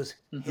if it was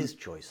mhm. his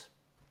choice?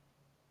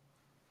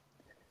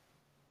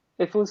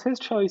 If it was his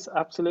choice,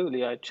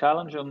 absolutely, I'd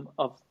challenge him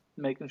of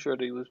making sure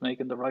that he was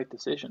making the right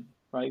decision,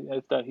 right?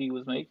 That he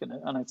was making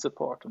it, and I'd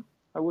support him.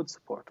 I would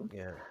support him,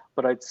 Yeah.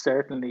 but I'd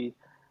certainly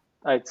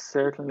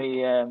ensure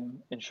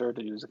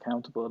that he was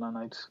accountable, and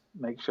I'd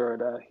make sure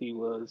that he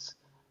was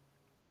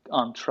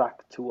on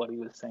track to what he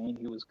was saying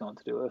he was going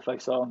to do. If I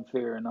saw him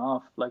veering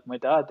off, like my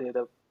dad did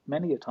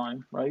many a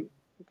time, right?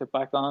 Get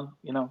back on,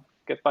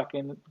 get back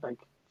in, like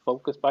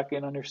focus back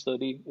in on your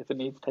study. If it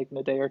needs taking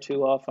a day or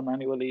two off on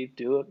annual leave,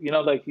 do it.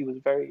 Like he was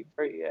very,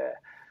 very,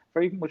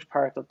 very much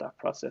part of that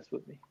process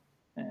with me.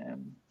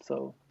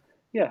 So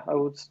yeah, I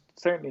would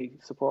certainly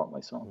support my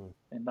son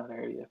in that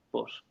area,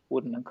 but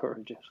wouldn't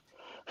encourage it.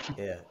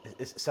 Yeah.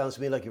 It sounds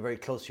to me like you're very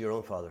close to your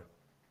own father.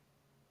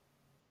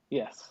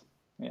 Yes,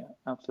 yeah,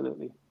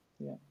 absolutely,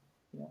 yeah,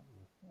 yeah.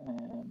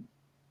 Um,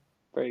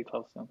 Very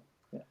close to him.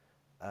 Yeah.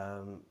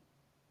 Um,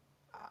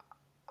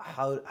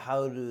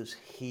 how does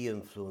he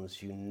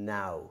influence you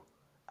now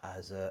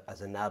as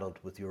an adult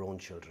with your own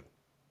children?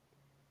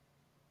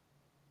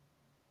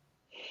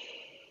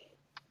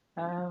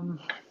 Um,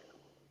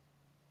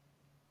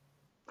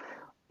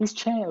 He's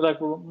changed.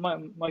 Like, well,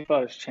 my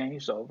father's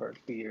changed over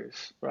the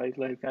years, right?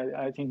 Like,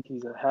 I think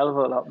he's a hell of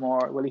a lot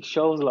more. Well, he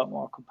shows a lot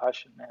more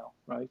compassion now,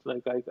 right?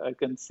 Like, I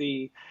can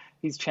see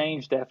he's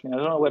changed definitely.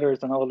 I don't know whether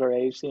it's an older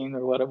age thing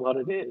or what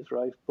it is,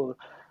 right? But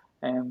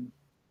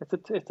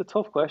it's a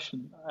tough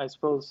question, I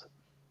suppose.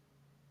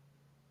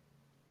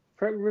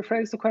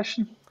 Rephrase the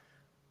question.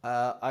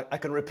 I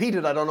can repeat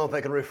it. I don't know if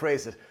I can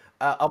rephrase it.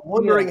 I'm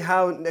wondering Yeah,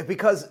 how,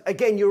 because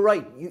again, you're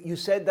right. You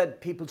said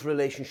that people's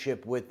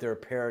relationship with their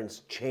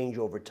parents change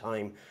over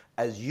time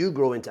as you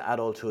grow into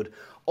adulthood.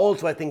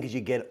 Also, I think as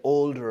you get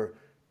older,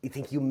 you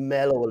think you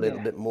mellow a little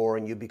yeah, bit more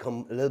and you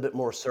become a little bit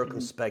more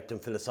hmm circumspect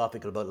and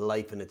philosophical about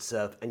life in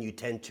itself, and you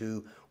tend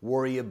to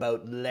worry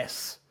about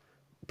less,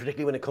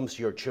 particularly when it comes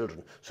to your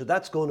children. So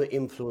that's going to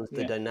influence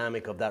the yeah.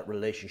 dynamic of that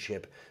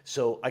relationship.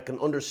 So I can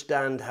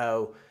understand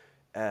how,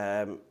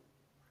 um,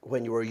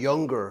 when you were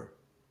younger,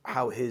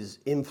 how his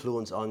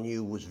influence on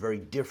you was very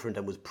different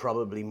and was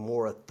probably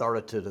more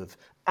authoritative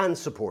and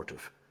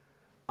supportive.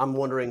 I'm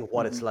wondering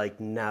what it's hmm like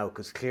now,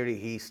 because clearly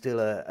he's still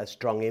a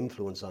strong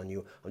influence on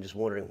you. I'm just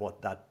wondering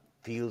what that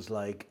feels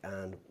like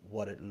and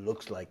what it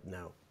looks like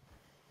now.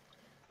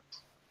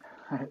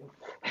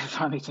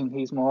 If anything,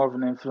 he's more of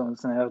an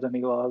influence now than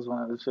he was when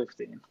I was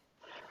 15.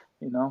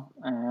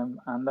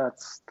 And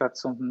that's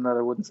something that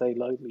I wouldn't say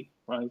lightly,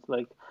 right?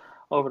 Like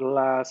over the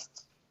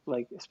last,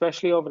 like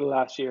especially over the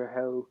last year,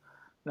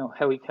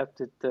 how he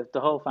kept the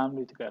whole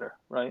family together,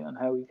 right? And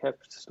how he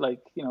kept like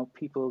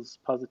people's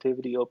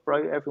positivity up,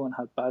 right? Everyone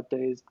had bad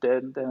days,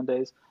 down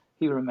days.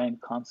 He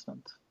remained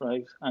constant,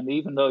 right? And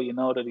even though you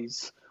know that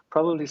he's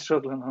probably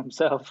struggling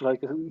himself,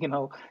 like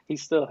he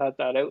still had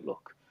that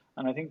outlook.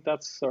 And I think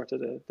that's sort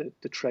of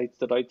the traits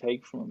that I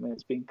take from him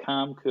is being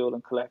calm, cool,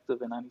 and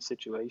collective in any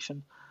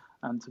situation,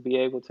 and to be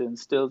able to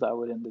instill that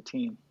within the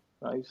team,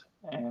 right?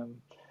 Um,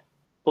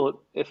 but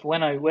if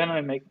when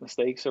I make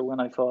mistakes or when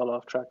I fall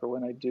off track or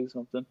when I do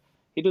something,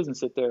 he doesn't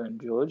sit there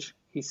and judge.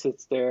 He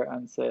sits there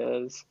and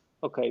says,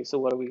 "Okay, so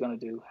what are we going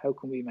to do? How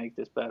can we make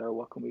this better?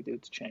 What can we do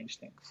to change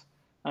things?"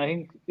 And I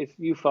think if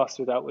you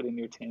foster that within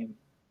your team,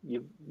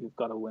 you've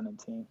got a winning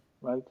team,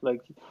 right?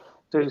 Like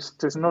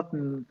there's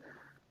nothing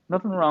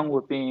wrong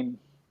with being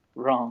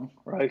wrong,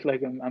 right?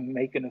 Like I'm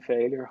making a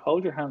failure.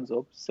 Hold your hands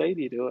up, say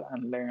that you do it,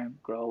 and learn,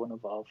 grow, and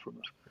evolve from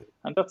it.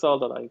 And that's all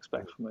that I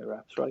expect from my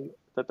reps, right?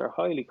 That they're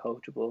highly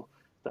coachable,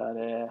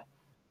 that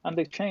and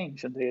they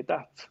change and they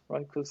adapt,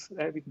 right? Because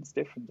everything's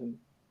different, and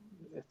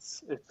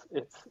it's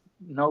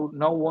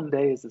no one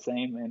day is the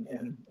same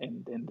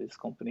in this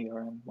company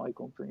or in my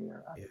company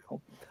or any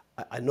company.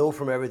 I know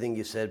from everything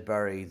you said,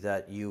 Barry,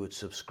 that you would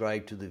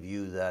subscribe to the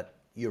view that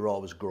you're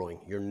always growing.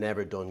 You're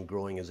never done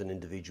growing as an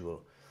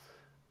individual.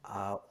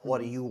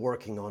 What are Mhm. you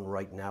working on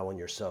right now on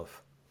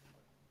yourself?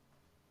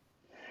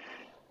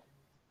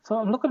 So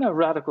I'm looking at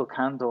radical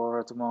candor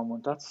at the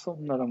moment. That's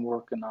something that I'm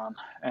working on,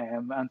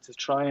 and to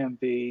try and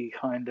be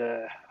kind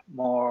of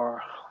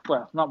more,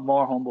 well, not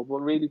more humble, but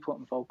really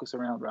putting focus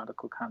around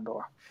radical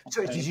candor.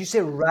 Sorry, did Okay. you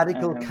say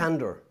radical Um,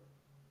 candor?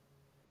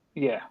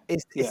 yeah,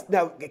 yeah.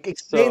 Now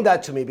explain So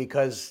that to me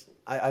because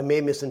I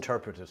may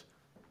misinterpret it.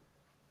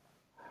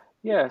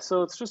 yeah,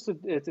 so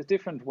it's a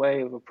different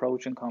way of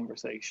approaching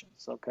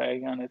conversations,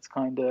 okay? And it's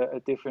kind of a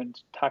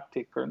different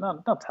tactic, or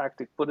not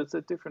tactic, but it's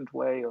a different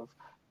way of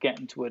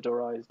getting to a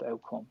derived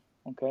outcome,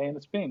 okay? And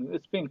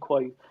it's been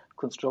quite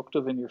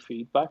constructive in your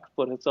feedback,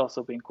 but it's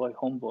also been quite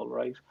humble,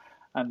 right?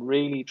 And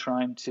really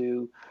trying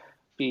to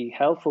be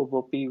helpful,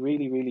 but be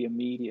really, really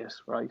immediate,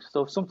 right?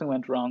 So if something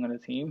went wrong in a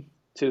team,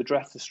 to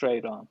address it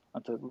straight on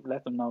and to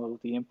let them know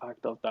what the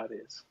impact of that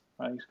is,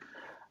 right?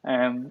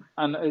 And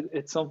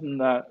it's something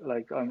that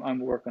like I'm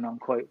working on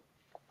quite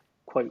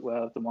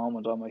well at the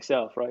moment on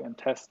myself, right? And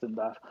testing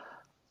that.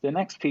 The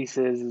next piece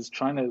is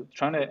trying to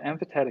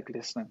empathetic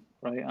listening,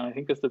 right? And I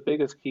think it's the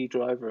biggest key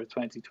driver of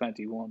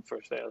 2021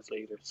 for sales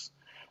leaders.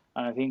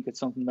 And I think it's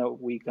something that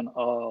we can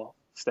all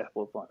step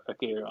up a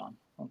gear on,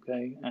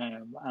 okay?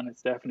 And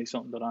it's definitely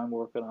something that I'm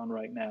working on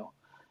right now.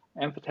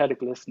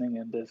 Empathetic listening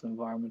in this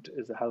environment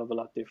is a hell of a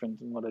lot different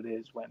than what it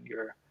is when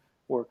you're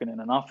working in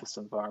an office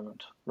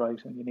environment, right?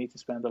 And you need to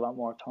spend a lot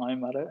more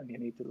time at it, and you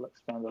need to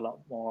spend a lot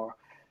more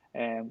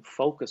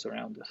focus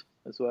around it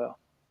as well.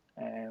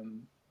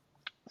 Um,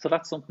 so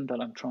that's something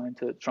that I'm trying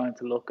to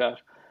look at.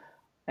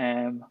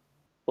 Um,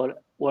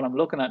 but what I'm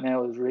looking at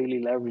now is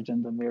really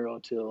leveraging the Miro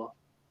tool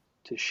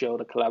to show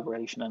the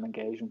collaboration and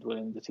engagement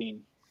within the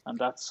team, and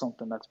that's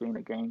something that's been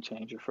a game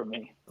changer for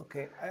me,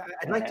 Okay,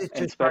 I'd like to and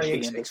just Barry,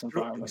 especially in this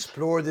environment.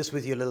 explore this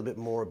with you a little bit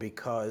more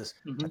because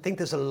I Hmm think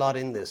there's a lot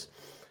in this.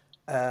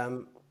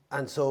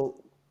 And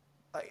so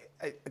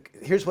I,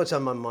 here's what's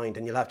on my mind,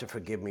 and you'll have to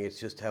forgive me. It's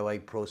just how I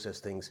process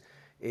things.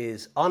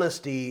 Is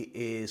honesty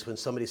is when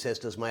somebody says,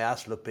 "Does my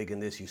ass look big in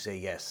this?" You say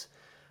yes.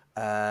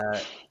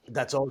 Uh,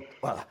 that's all.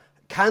 Well,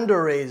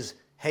 candor is,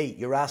 "Hey,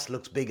 your ass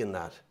looks big in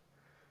that."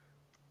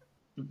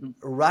 hmm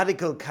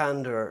Radical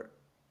candor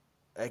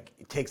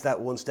takes that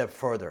one step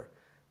further.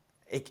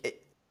 It,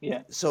 it,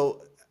 Yeah,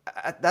 so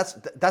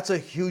that's a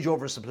huge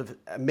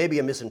oversimplification, maybe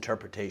a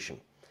misinterpretation.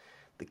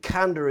 The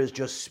candor is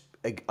just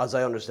as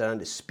I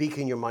understand, is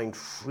speaking your mind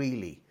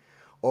freely,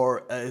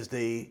 or is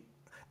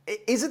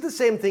it the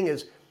same thing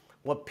as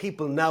what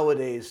people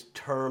nowadays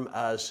term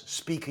as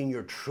speaking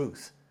your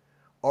truth,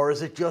 or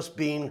is it just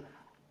being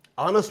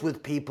honest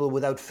with people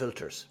without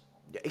filters?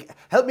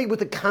 Help me with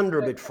the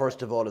candor bit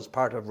first of all, as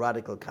part of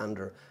radical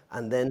candor,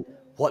 and then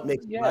what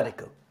makes it Yeah,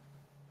 radical.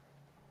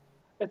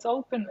 it's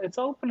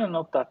opening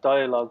up that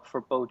dialogue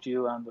for both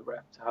you and the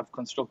rep to have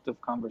constructive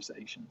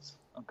conversations,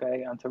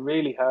 okay, and to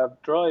really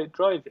have drive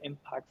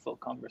impactful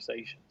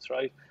conversations,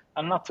 right,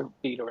 and not to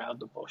beat around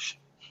the bush,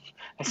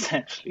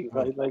 essentially,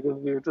 right, like if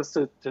you're just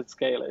to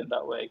scale it in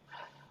that way.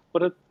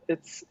 But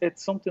it's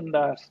something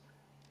that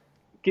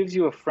gives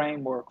you a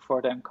framework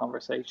for them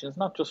conversations,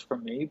 not just for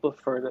me, but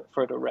for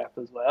the rep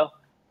as well.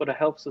 But it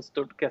helps us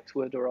to get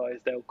to a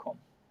derived outcome.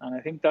 And I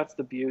think that's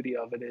the beauty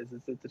of it is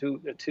it's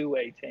a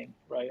two-way thing,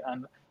 right?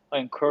 And I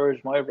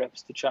encourage my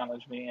reps to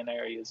challenge me in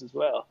areas as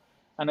well.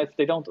 And if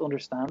they don't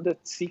understand it,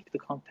 seek the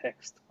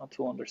context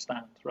to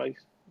understand, right?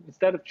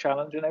 Instead of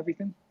challenging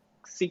everything,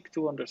 seek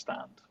to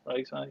understand,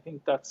 right? And I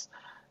think that's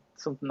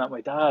something that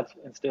my dad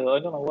instilled. I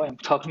don't know why I'm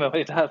talking about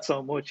my dad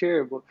so much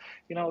here, but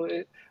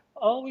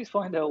always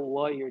find out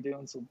why you're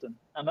doing something.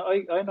 And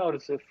I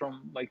notice it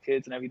from my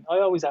kids and everything. I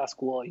always ask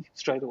why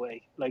straight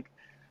away. Like,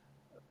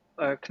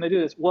 can I do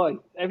this? Why?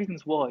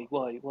 Everything's why?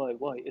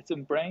 It's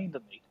ingrained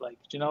in me. Like,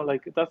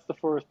 like that's the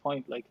first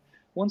point. Like,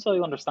 once I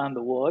understand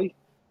the why,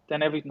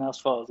 then everything else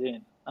falls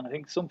in. And I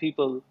think some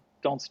people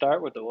don't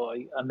start with the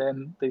why, and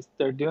then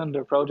they're doing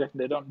their project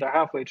and they're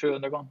halfway through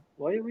and they're going,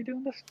 why are we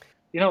doing this?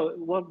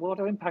 What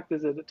impact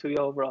is it to the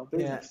overall Yeah.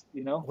 business?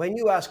 You know? When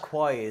you ask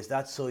why, is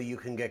that so you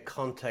can get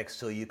context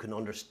so you can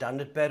understand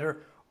it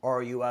better, or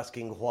are you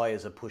asking why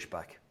as a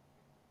pushback?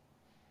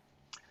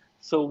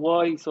 So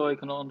why? So I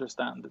can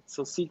understand it.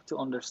 So seek to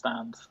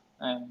understand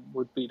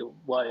would be the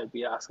why I'd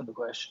be asking the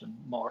question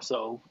more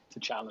so to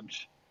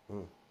challenge.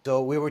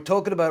 So we were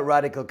talking about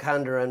radical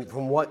candor, and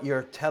from what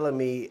you're telling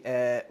me,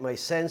 my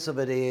sense of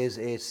it is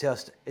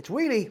it's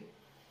really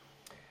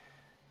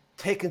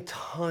taking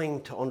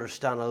time to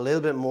understand a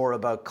little bit more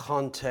about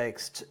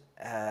context.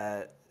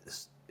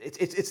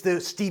 It's the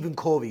Stephen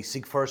Covey,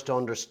 seek first to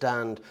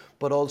understand,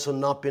 but also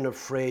not being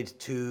afraid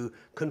to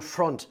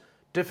confront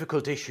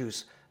difficult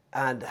issues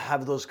and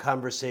have those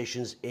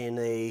conversations in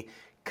a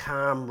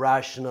calm,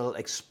 rational,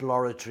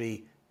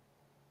 exploratory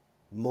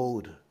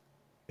mode,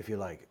 if you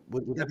like.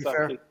 Would that be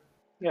fair? Exactly.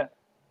 Yeah.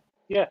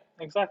 Yeah,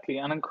 exactly.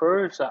 And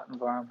encourage that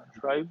environment,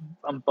 right?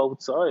 On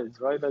both sides,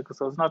 right? Like,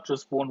 so it's not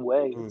just one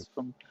way, it's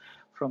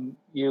from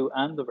you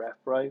and the rep,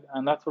 right?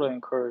 And that's what I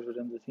encourage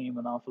within the team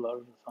an awful lot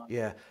of the time.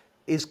 Yeah.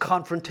 Is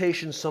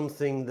confrontation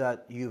something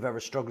that you've ever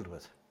struggled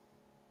with?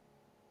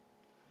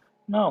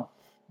 No,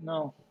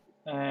 no.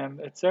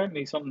 It's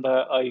certainly something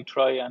that I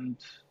try and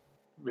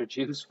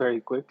reduce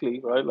very quickly,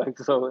 right? Like,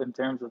 so in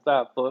terms of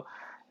that, but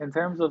in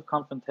terms of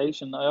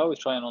confrontation, I always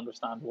try and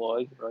understand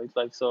why, right?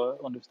 Like, so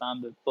I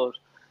understand it. But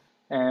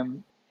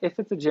if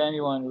it's a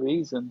genuine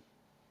reason,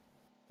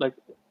 like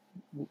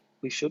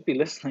we should be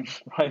listening,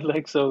 right?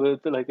 Like, so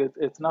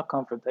it's not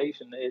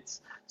confrontation,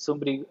 it's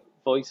somebody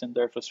voicing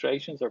their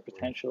frustrations or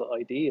potential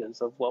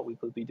ideas of what we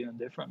could be doing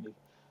differently.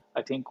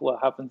 I think what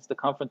happens, the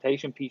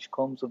confrontation piece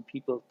comes when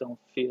people don't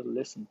feel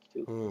listened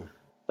to.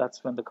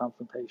 That's when the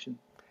confrontation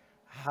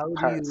How do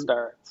part you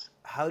starts.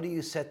 how do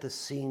you set the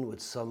scene with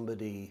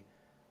somebody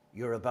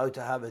you're about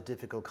to have a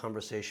difficult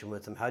conversation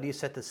with them? How do you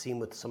set the scene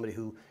with somebody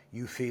who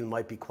you feel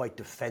might be quite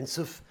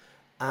defensive,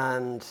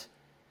 and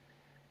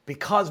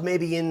because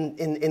maybe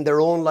in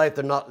their own life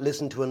they're not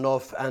listened to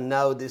enough, and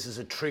now this is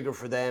a trigger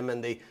for them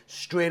and they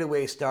straight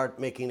away start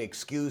making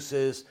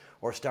excuses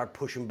or start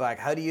pushing back?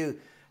 How do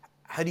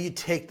you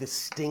take the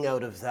sting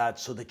out of that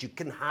so that you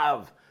can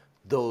have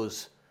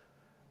those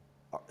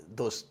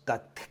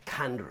that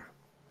candor?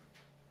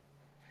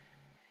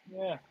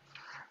 Yeah.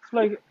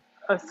 Like,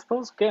 I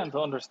suppose getting to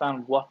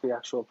understand what the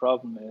actual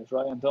problem is,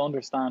 right? And to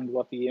understand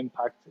what the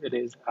impact it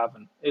is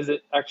having. Is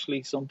it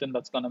actually something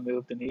that's going to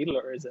move the needle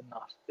or is it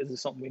not? Is it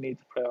something we need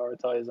to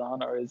prioritize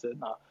on or is it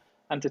not?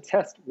 And to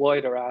test why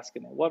they're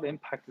asking it. What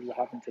impact is it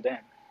having to them?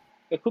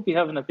 It could be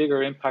having a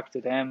bigger impact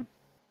to them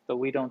that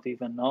we don't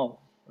even know,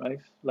 right?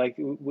 Like,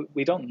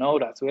 we don't know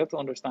that. So we have to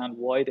understand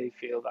why they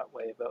feel that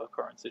way about a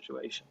current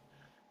situation.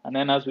 And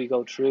then as we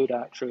go through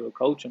that, through a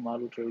coaching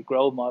model, through a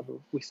grow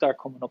model, we start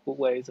coming up with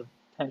ways of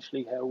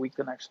potentially how we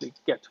can actually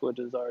get to a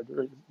desired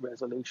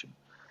resolution.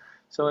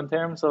 So in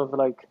terms of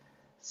like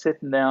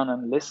sitting down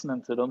and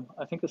listening to them,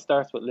 I think it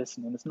starts with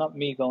listening. It's not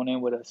me going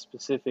in with a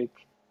specific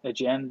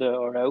agenda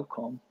or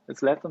outcome.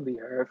 It's let them be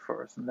heard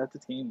first and let the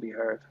team be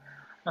heard.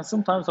 And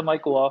sometimes I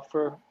might go off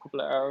for a couple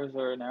of hours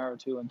or an hour or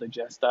two and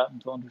digest that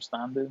and to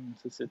understand it and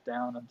to sit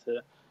down and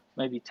to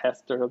maybe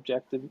test their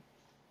objective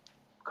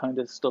kind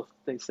of stuff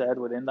they said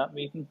within that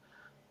meeting.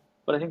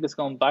 But I think it's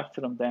going back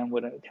to them then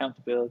with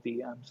accountability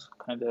and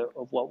kind of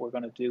what we're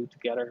going to do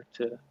together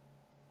to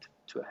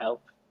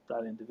help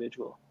that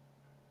individual.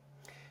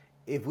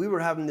 If we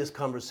were having this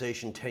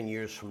conversation 10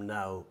 years from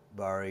now,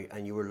 Barry,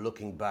 and you were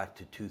looking back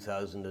to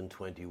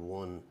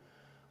 2021,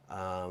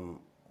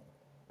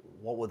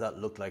 what would that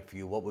look like for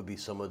you? What would be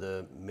some of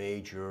the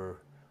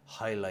major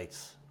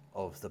highlights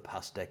of the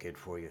past decade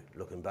for you,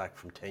 looking back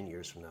from 10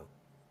 years from now?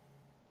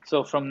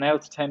 So from now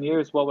to 10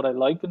 years, what would I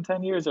like in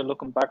 10 years, or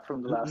looking back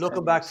from the last 10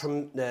 Looking back years?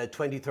 from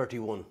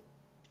 2031.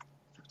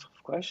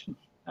 Tough question.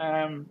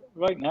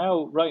 Right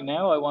now,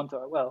 I want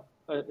to, well,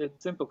 it's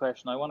a simple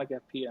question. I want to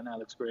get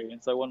P&L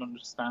experience. I want to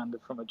understand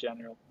it from a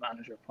general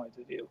manager point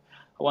of view.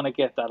 I want to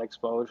get that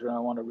exposure, and I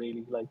want to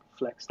really like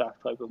flex that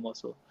type of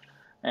muscle.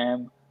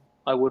 Um,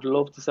 I would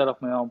love to set up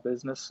my own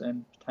business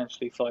in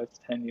potentially 5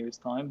 to 10 years'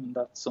 time, and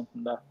that's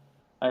something that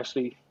I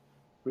actually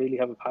really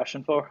have a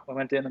passion for. I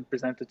went in and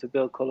presented to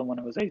Bill Cullen when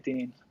I was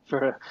 18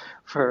 for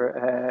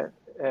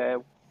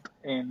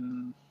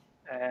in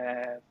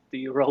the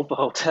Europa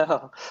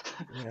Hotel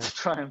Yeah. to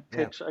try and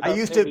Yeah. pitch. I I got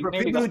used to, for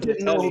nearly people who got to the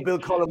didn't know who telly. Bill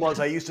Cullen was,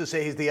 I used to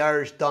say he's the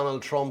Irish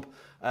Donald Trump,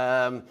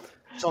 um,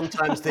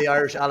 sometimes the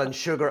Irish Alan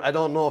Sugar. I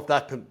don't know if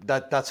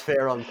that's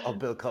fair on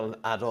Bill Cullen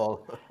at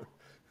all.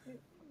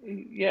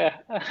 Yeah,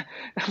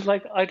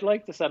 like I'd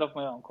like to set up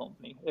my own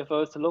company. If I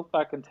was to look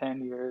back in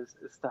 10 years,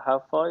 is to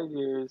have 5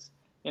 years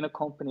in a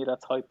company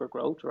that's hyper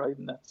growth, right?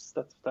 And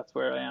that's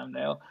where I am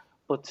now.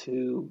 But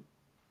to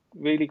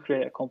really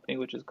create a company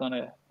which is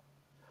gonna,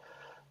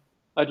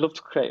 I'd love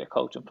to create a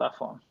coaching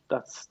platform.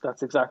 That's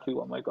exactly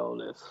what my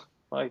goal is,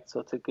 right?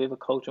 So to give a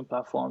coaching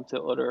platform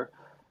to other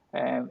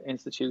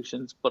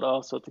institutions, but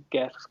also to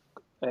get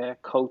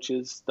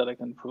coaches that I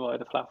can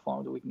provide a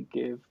platform that we can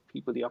give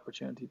people the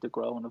opportunity to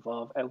grow and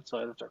evolve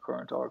outside of their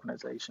current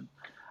organization.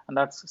 And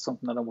that's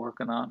something that I'm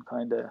working on,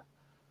 kind of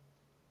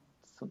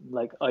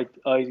like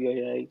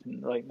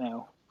ideating right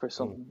now for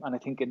some. And I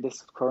think in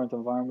this current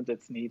environment,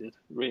 it's needed,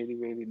 really,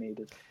 really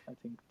needed. I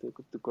think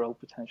the growth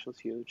potential is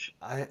huge.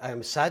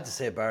 I'm sad to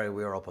say, Barry,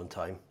 we're up on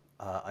time.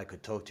 I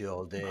could talk to you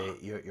all day.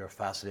 You're a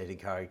fascinating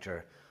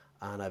character,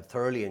 and I've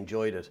thoroughly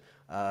enjoyed it.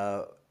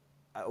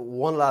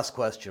 One last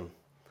question,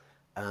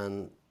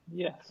 and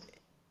Yes.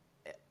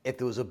 if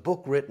there was a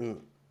book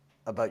written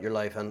about your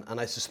life, and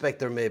I suspect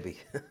there may be,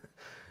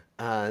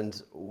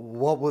 and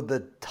what would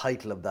the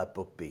title of that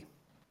book be?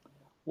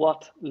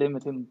 What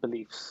limiting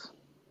beliefs?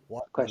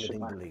 What Question limiting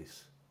mark.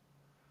 beliefs?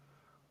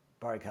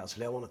 Barry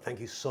Castley, I want to thank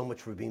you so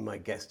much for being my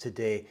guest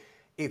today.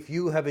 If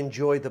you have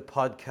enjoyed the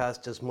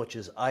podcast as much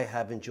as I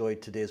have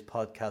enjoyed today's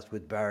podcast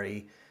with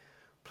Barry,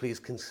 please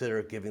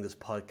consider giving this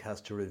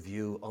podcast a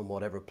review on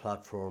whatever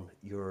platform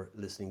you're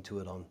listening to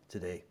it on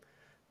today.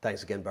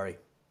 Thanks again, Barry.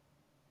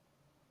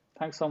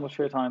 Thanks so much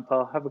for your time,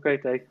 Paul. Have a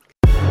great day.